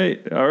 Yeah. All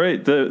right.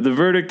 The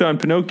verdict on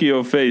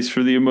Pinocchio face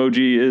for the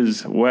emoji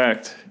is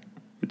whacked.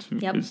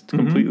 It's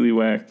completely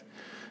whacked.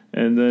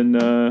 And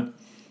then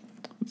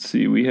let's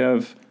see. We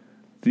have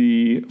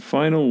the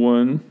final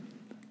one,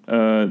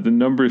 the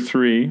number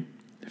 3,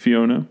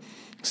 Fiona,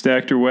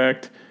 stacked or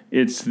whacked.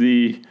 It's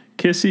the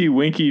kissy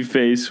winky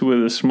face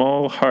with a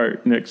small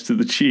heart next to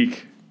the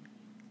cheek.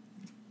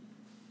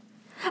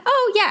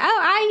 Oh, yeah. Oh,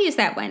 I use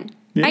that one.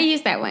 Yeah. I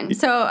use that one.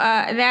 So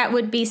that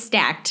would be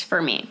stacked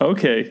for me.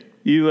 Okay.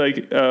 You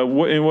like,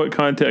 in what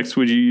context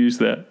would you use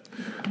that?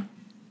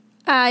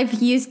 I've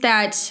used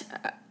that,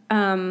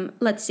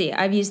 let's see.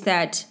 I've used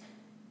that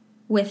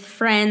with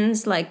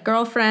friends, like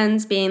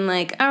girlfriends being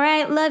like, all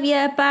right, love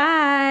ya,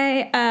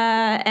 bye.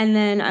 And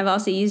then I've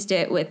also used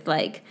it with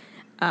like,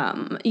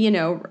 in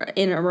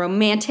a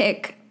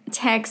romantic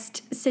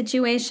text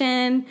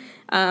situation.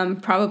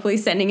 Probably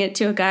sending it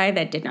to a guy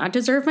that did not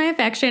deserve my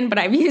affection, but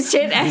I've used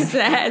it as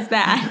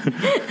that.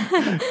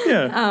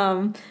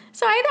 Yeah.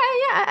 So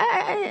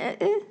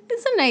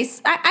it's a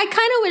nice. I kind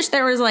of wish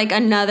there was like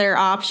another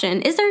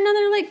option. Is there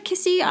another like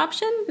kissy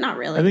option? Not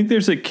really. I think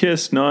there's a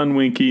kiss,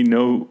 non-winky,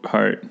 no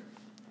heart.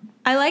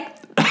 I like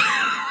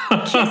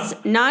kiss,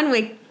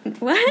 non-winky.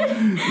 What?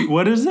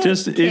 What is that?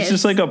 It's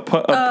just like a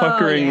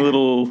puckering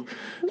little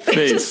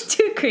face. Just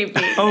too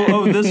creepy.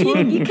 Oh, this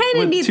one. You kind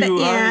of need that.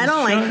 Yeah, I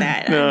don't like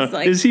that. No.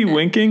 Like, Is he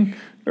winking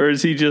or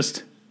is he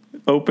just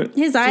open?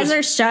 His eyes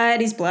are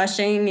shut. He's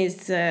blushing.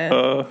 He's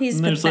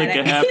pathetic. There's like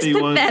a happy he's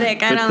one.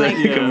 pathetic. I don't like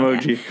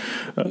emoji.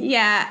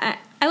 Yeah.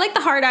 I like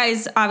the hard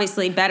eyes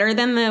obviously better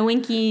than the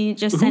winky.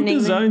 Just Who sending.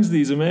 designs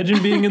these?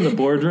 Imagine being in the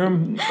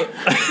boardroom.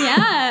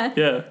 Yeah.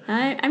 Yeah.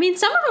 I mean,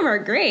 some of them are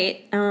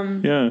great.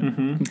 And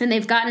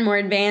they've gotten more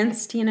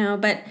advanced,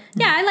 But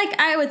yeah,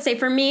 I would say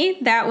for me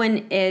that one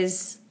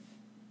is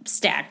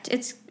stacked.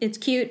 It's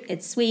cute.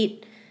 It's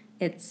sweet.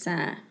 It's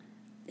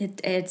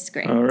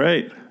great. All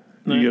right.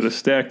 Nice. You got a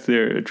stack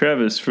there.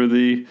 Travis, for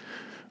the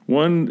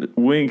one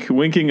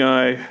winking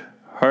eye,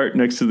 heart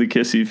next to the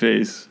kissy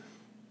face,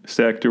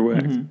 stacked or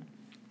waxed? Mm-hmm.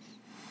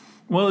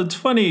 Well, it's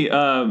funny.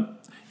 I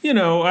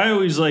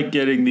always like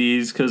getting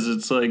these because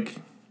it's like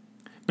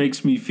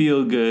makes me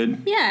feel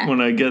good when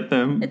I get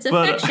them. It's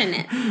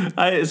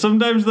affectionate.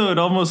 Sometimes, though, it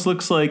almost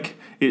looks like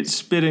it's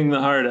spitting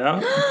the heart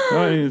out.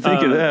 I didn't even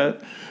think of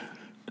that.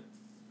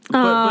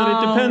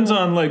 But it depends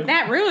on, like...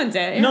 That ruins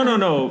it.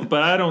 No.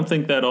 But I don't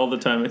think that all the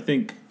time. I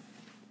think,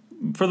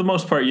 for the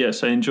most part,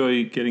 yes, I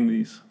enjoy getting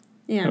these.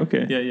 Yeah.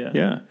 Okay.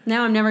 Yeah.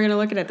 Now I'm never going to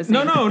look at it the same.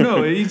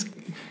 No.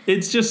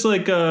 It's just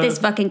like... this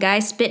fucking guy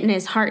spitting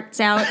his hearts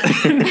out.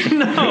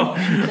 No.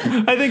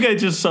 I think I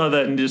just saw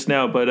that just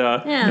now, but...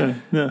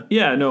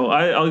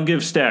 I'll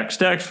give Stacks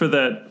for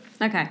that...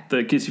 Okay.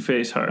 The kissy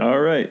face heart. All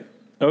right.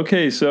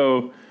 Okay,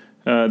 so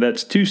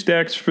that's 2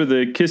 stacks for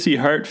the kissy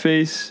heart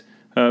face.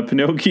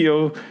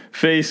 Pinocchio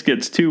face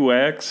gets 2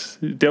 whacks.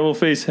 Devil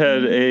face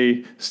had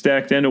a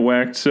stacked and a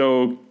whacked.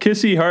 So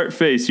kissy heart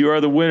face, you are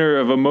the winner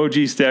of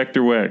emoji stacked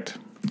or whacked.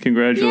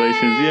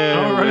 Congratulations. Yay!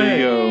 Yeah, All right.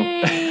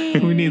 there you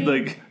go. We need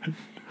like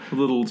a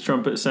little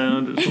trumpet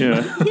sound.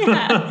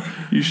 Yeah.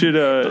 You should,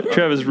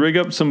 Travis, rig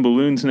up some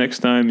balloons next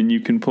time and you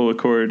can pull a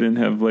cord and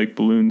have like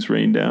balloons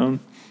rain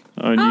down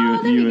on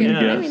you and the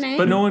guests. Nice.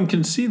 But no one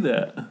can see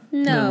that.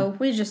 No,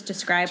 we just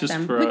described Just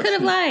them. for We us. could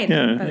have lied,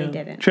 but we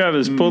didn't.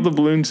 Travis, pull the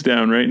balloons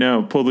down right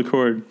now. Pull the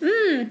cord.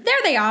 There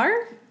they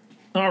are.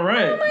 All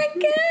right. Oh my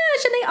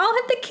gosh, and they all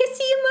have the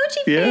kissy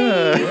emoji face.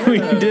 Yeah, we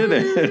did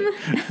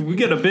it. We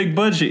got a big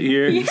budget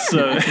here. Yeah.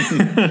 So.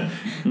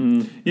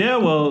 Yeah,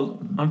 well,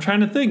 I'm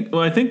trying to think.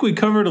 Well, I think we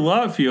covered a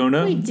lot,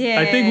 Fiona. We did.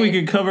 I think we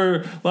could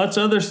cover lots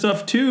of other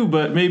stuff too,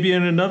 but maybe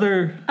in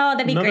another Oh,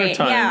 that'd be great.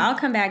 time. Yeah, I'll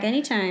come back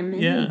anytime.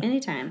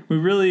 Anytime. We're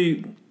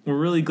really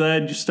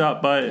glad you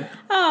stopped by.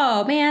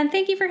 Oh man,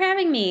 thank you for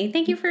having me.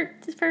 Thank you for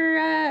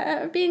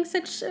being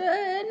such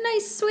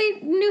nice,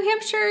 sweet New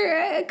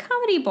Hampshire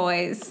comedy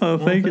boys. Oh,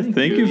 thank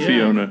you,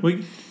 Fiona.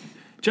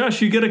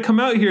 Josh, you got to come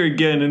out here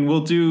again, and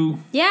we'll do.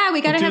 Yeah,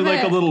 we got to have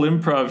like a little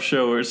improv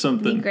show or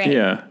something. Be great.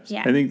 Yeah.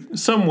 I think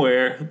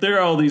somewhere there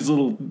are all these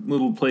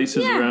little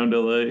places around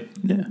LA.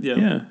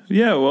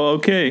 Yeah. Well,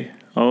 okay.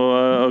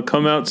 I'll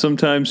come out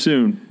sometime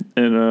soon.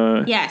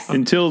 And yes.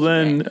 Until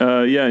then,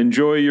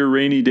 enjoy your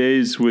rainy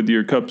days with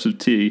your cups of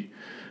tea.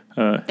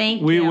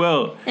 Thank you. We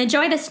will.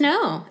 Enjoy the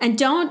snow. And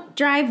don't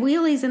drive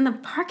wheelies in the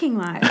parking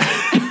lot.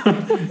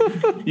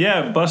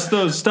 Yeah,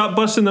 stop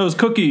busting those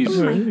cookies.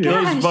 Oh my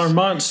gosh. Those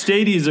Vermont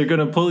Stadies are going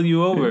to pull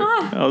you over.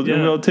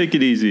 I'll take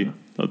it easy.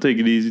 All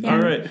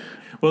right.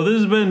 Well,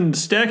 this has been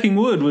Stacking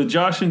Wood with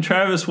Josh and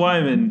Travis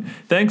Wyman.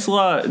 Thanks a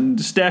lot, and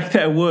stack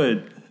that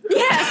wood.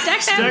 Yeah,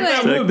 stack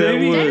that wood,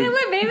 baby. Stack that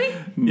wood, baby.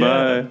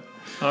 Bye.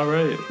 All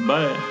right.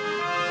 Bye.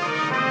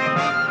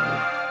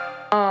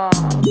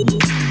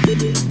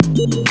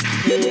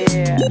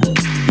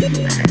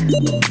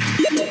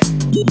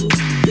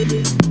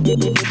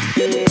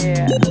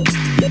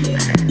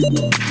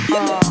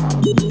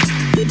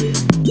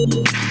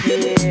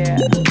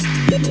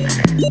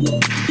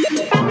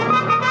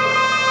 Yeah.